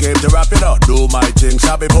 I came to rap it up, do my thing.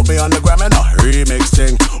 Sabi put me on the gram and a remix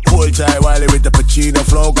thing. Hold tight Wiley with the Pacino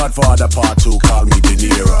flow. Godfather part 2, call me De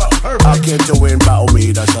Niro. I came to win, battle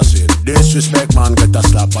me, that's a sin. Disrespect man, get a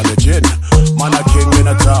slap on the chin. Man a king in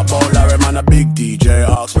a top bowl, Larry. Man a big DJ,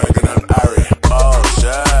 Ox, Megan and Harry. Boss,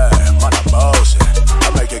 yeah, man a boss.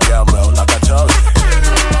 I make it girl melt like a toast.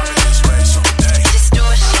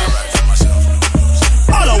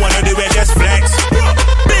 All I wanna do is just flex.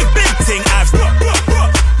 Big thing, I've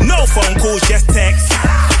no phone calls, just text.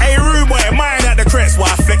 Hey, rude boy, mine at the crest. Why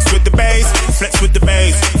I flex with the bass, flex with the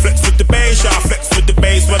bass, flex with the bass, yeah, flex with the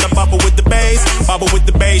bass. When I bubble with the bass, bubble with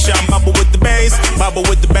the bass, yeah, bubble with the bass, bubble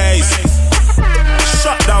with the bass.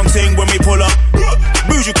 Shut down thing when we pull up.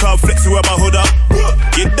 Bougie club, flex with my hood up.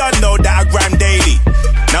 You done know that I grind daily.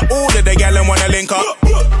 Now all of the gallon wanna link up.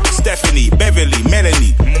 Stephanie, Beverly,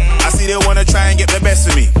 Melanie. I see they wanna try and get the best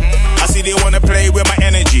of me. I see they wanna play with my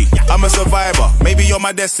energy. I'm a survivor, maybe you're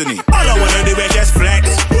my destiny. All I wanna do is just flex.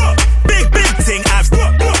 Big thing, I've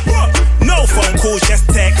no phone calls, just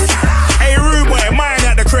text. Hey, rude boy, mine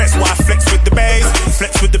at the crest. Why I flex with the bass,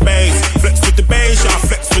 flex with the bass, flex with the bass, yeah,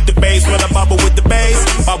 flex with the bass. When I bubble with the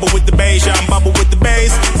bass, bubble with the bass, yeah, I'm bubble with the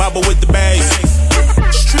bass, bubble with the bass.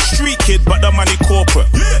 Street kid, but the money corporate.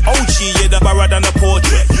 OG, yeah, the barra than the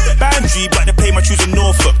portrait. Boundary, but they pay my shoes in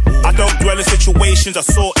Norfolk. I don't dwell in situations, I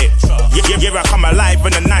sort it. Yeah, I come alive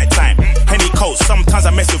in the night time. Henny coats, sometimes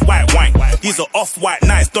I mess with white wine. These are off-white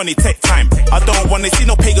nights, don't it take time. I don't wanna see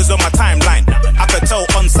no pagans on my timeline. I can tell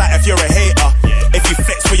on sight if you're a hater. If you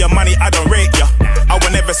flex for your money, I don't rate ya. I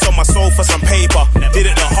will never sell my soul for some paper. Did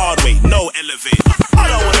it the hard way, no elevator. All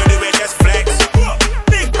I wanna do is just flex.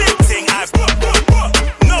 Big thing, I've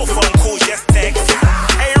no phone calls, just text.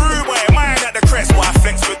 Hey, rude boy, mine at the crest. Why I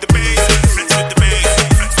flex with the bass, flex with the bass,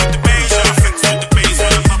 flex with the bass, yeah, flex with the bass.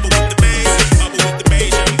 When I bubble with the bass, bubble with the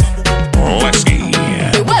bass, yeah. Lesky.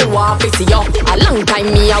 The well want to see you. A long time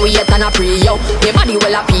me a wait and a pray you. My body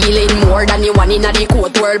well appealing more than the one in the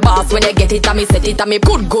court world boss. When I get it, I me set it, I me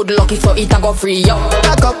good lucky so it a go free you.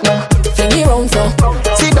 Back up now, fling it round so.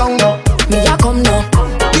 Sit down now, me a come now.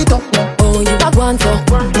 Get up now, oh you a go on so.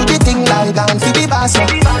 Do the thing lie down for the boss now.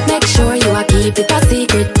 Make sure you a keep it a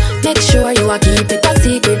secret. Make sure you a keep it a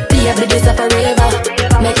secret. Baby this a forever.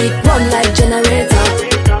 Make it run like generator.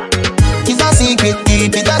 It's a secret,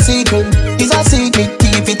 keep it a secret. It's a secret,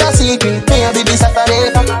 keep it a secret. Baby this a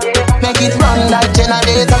forever. Make it run like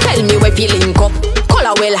generator. Tell me where feeling up.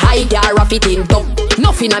 Color well high, yeah, rock fit in top.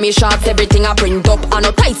 Nothing on me shots, everything I print up. I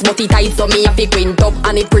no tights, but it tight, so me a fi quint up.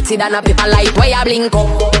 And it pretty than a paper light, where I blink up.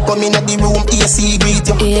 Come in at the room, AC greet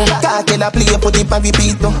you. Can't tell a play, put it and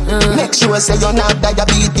repeat you. Make sure say you're not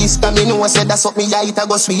diabetes. Cause me know say that's what me I eat, I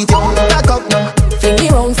go sweet you. Back up now, fling me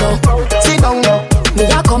round so. Sit down now, me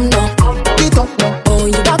a come now. Get up now, oh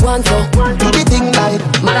you back one so. Do the thing like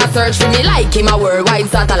man a search for me like him a worldwide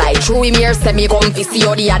satellite. Through him here say me come fi see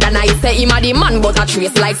you the other night. Say him a the man but a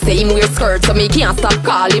trace like say him wear skirt. So me can't stop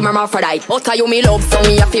call him hermaphrodite. But you me love so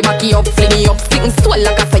me a fi back you up, fling you up. Sitting swell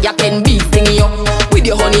like a fire 10 beats sting you up. With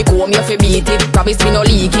your honeycomb you fi beat it. Promise me no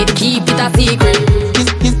leak it, keep it a secret.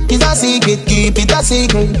 It's a secret, keep it a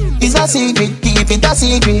secret. It's a secret, keep it a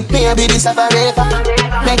secret. Maybe this a forever.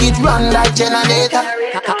 Make it run like generator.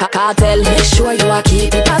 Cartel, make sure you a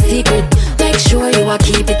keep it a secret. Make sure you a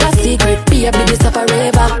keep it a secret. Baby, this a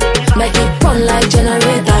forever. Make it run like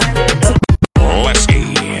generator.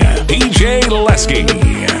 Lesky, DJ Lesky. In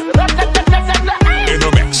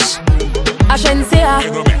the mix. Ashensia.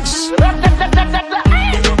 In the mix.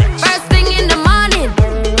 First thing in the morning,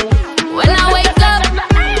 when I wake up,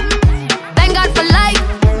 thank God for life.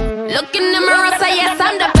 Look in the mirror, say yes,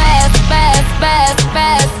 I'm the best, best, best,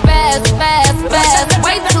 best, best, best, best.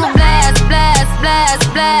 Way too blessed, blessed, blessed,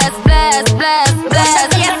 blessed, blessed, blessed,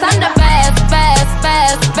 blessed. Yes, I'm the best, best,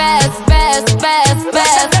 best, best, best, best,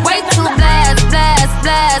 best. Way too blessed, blessed,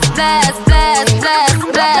 blessed, blessed, blessed, blessed,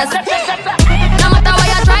 blessed. No matter what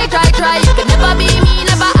you try, you can never be me,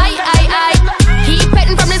 never I. Keep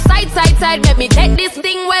petting from the side, make me take this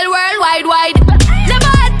thing well worldwide, wide.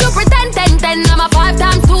 Never had to pretend, 10. I'm a 5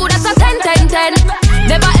 times 2, that's a 10.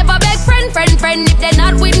 Never ever beg friend. If they're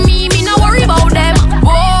not with me no worry about them.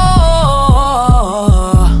 Whoa,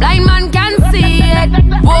 blind man can see it.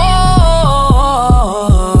 Whoa,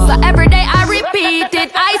 so every day I repeat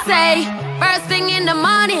it. I say, first thing in the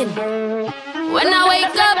morning, when I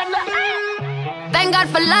wake up, thank God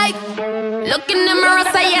for life. Look in the mirror,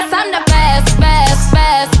 say yes, I'm the best, best,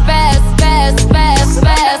 best, best, best, best,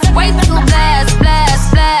 best. Way too blessed,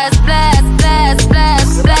 blessed, blessed, blessed, blessed,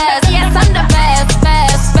 blessed, blessed. Yes, I'm the best,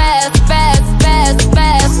 best, best, best, best,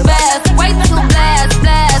 best, best. Way too blessed,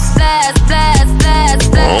 blessed, blessed, blessed,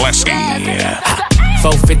 blessed, blessed. Lesky.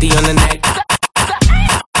 450 on the neck.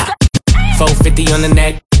 450 on the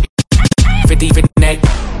neck. 50 neck.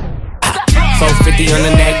 450 on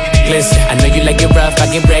the neck. Listen, I know you like it rough, I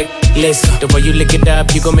get wrecked. Listen, the way you lick it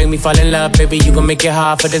up, you gon' make me fall in love, baby. You gon' make it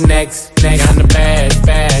hard for the next. I'm the best.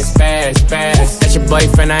 That's your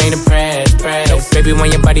boyfriend, I ain't impressed. Baby,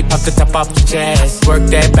 when your body pop the top off your chest, work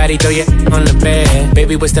that body, throw your on the bed.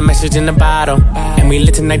 Baby, what's the message in the bottle? And we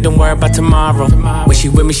lit tonight, don't worry about tomorrow. When she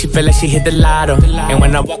with me, she feel like she hit the lotto. And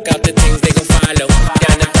when I walk out, the things they gon' follow.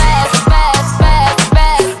 Down the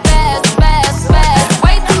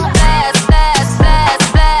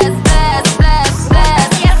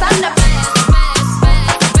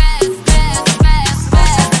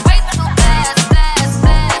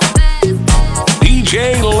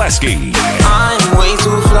Lesky. I'm way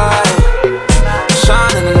too fly.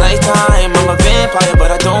 Shine in the nighttime. I'm a vampire,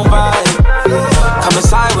 but I don't bite. Come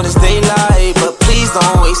inside when it's daylight, but please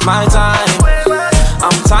don't waste my time.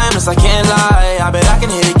 I'm timeless, I can't lie. I bet I can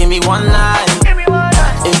hit it, give me one night.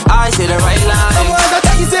 If I say the right line. I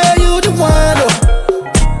thought you say you the one.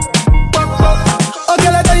 Oh,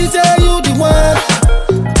 girl, I thought you say you the one.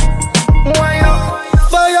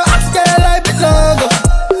 For your ex, girl, I belong.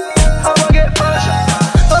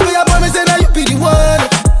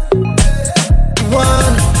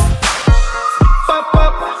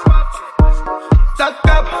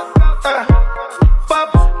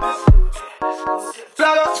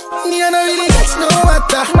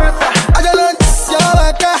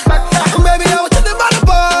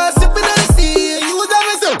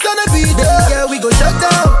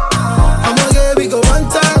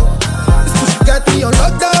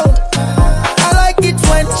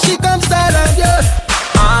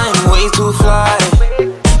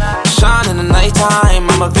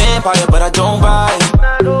 But I don't bite.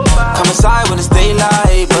 Come inside when it's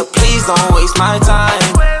daylight, but please don't waste my time.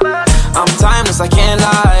 I'm timeless, I can't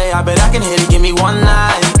lie. I bet I can hit it, give me one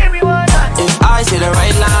night. If I say the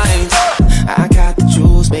right lines. I got the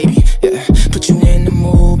juice, baby. Yeah, put you in the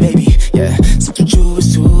mood, baby. Yeah, something you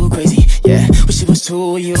was too crazy. Yeah, wish it was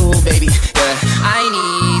to you, baby. Yeah, I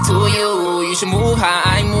need to you. You should move how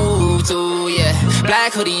I move to. Yeah,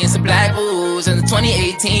 black hoodie and some black boots and the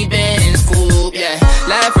 2018 Benz coupe. Yeah,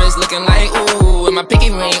 left wrist looking like ooh, and my pinky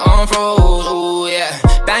ring on froze. Ooh, yeah,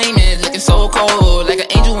 diamonds looking so cold, like an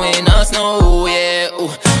angel in the snow. Yeah,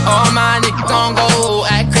 ooh, all my niggas gon' go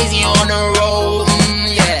act crazy on the road.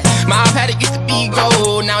 Yeah, my paddock used to be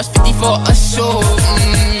gold, now it's 50 for a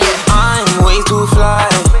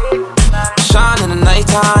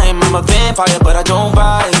vampire, but I don't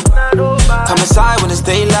bite. Come inside when it's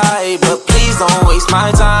daylight, but please don't waste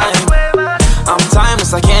my time. I'm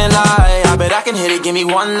timeless, I can't lie. I bet I can hit it, give me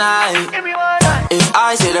one night. If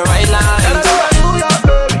I say the right lines.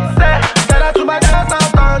 Shout out to my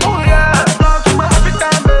downtown,